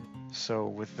 So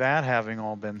with that having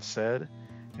all been said,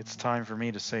 it's time for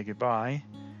me to say goodbye.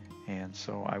 And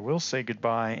so I will say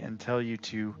goodbye and tell you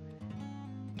to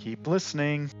keep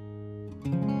listening.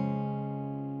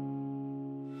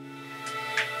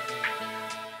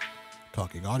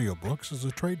 Talking Audiobooks is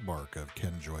a trademark of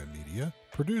Kenjoy Media,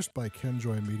 produced by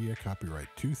Kenjoy Media, copyright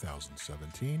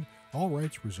 2017, all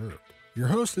rights reserved. Your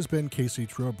host has been Casey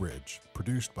Trowbridge,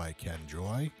 produced by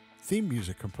Kenjoy, theme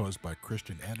music composed by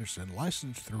Christian Anderson,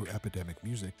 licensed through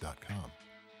epidemicmusic.com.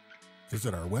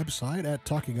 Visit our website at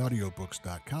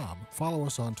talkingaudiobooks.com, follow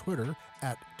us on Twitter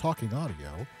at Talking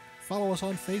Audio, follow us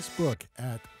on Facebook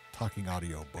at Talking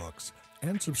Audiobooks,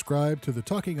 and subscribe to the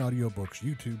Talking Audiobooks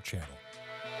YouTube channel.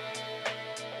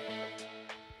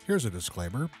 Here's a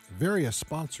disclaimer. Various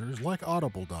sponsors, like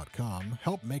Audible.com,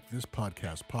 help make this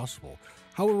podcast possible.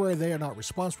 However, they are not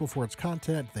responsible for its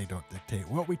content. They don't dictate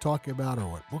what we talk about or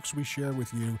what books we share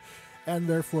with you, and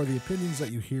therefore the opinions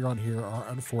that you hear on here are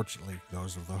unfortunately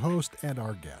those of the host and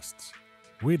our guests.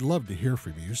 We'd love to hear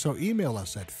from you, so email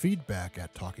us at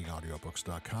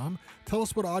feedback@talkingaudiobooks.com. Tell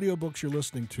us what audiobooks you're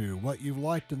listening to, what you've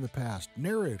liked in the past,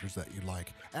 narrators that you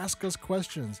like. Ask us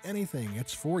questions, anything.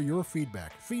 It's for your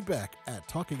feedback.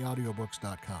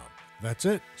 Feedback@talkingaudiobooks.com. That's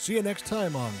it. See you next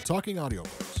time on Talking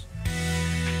Audiobooks.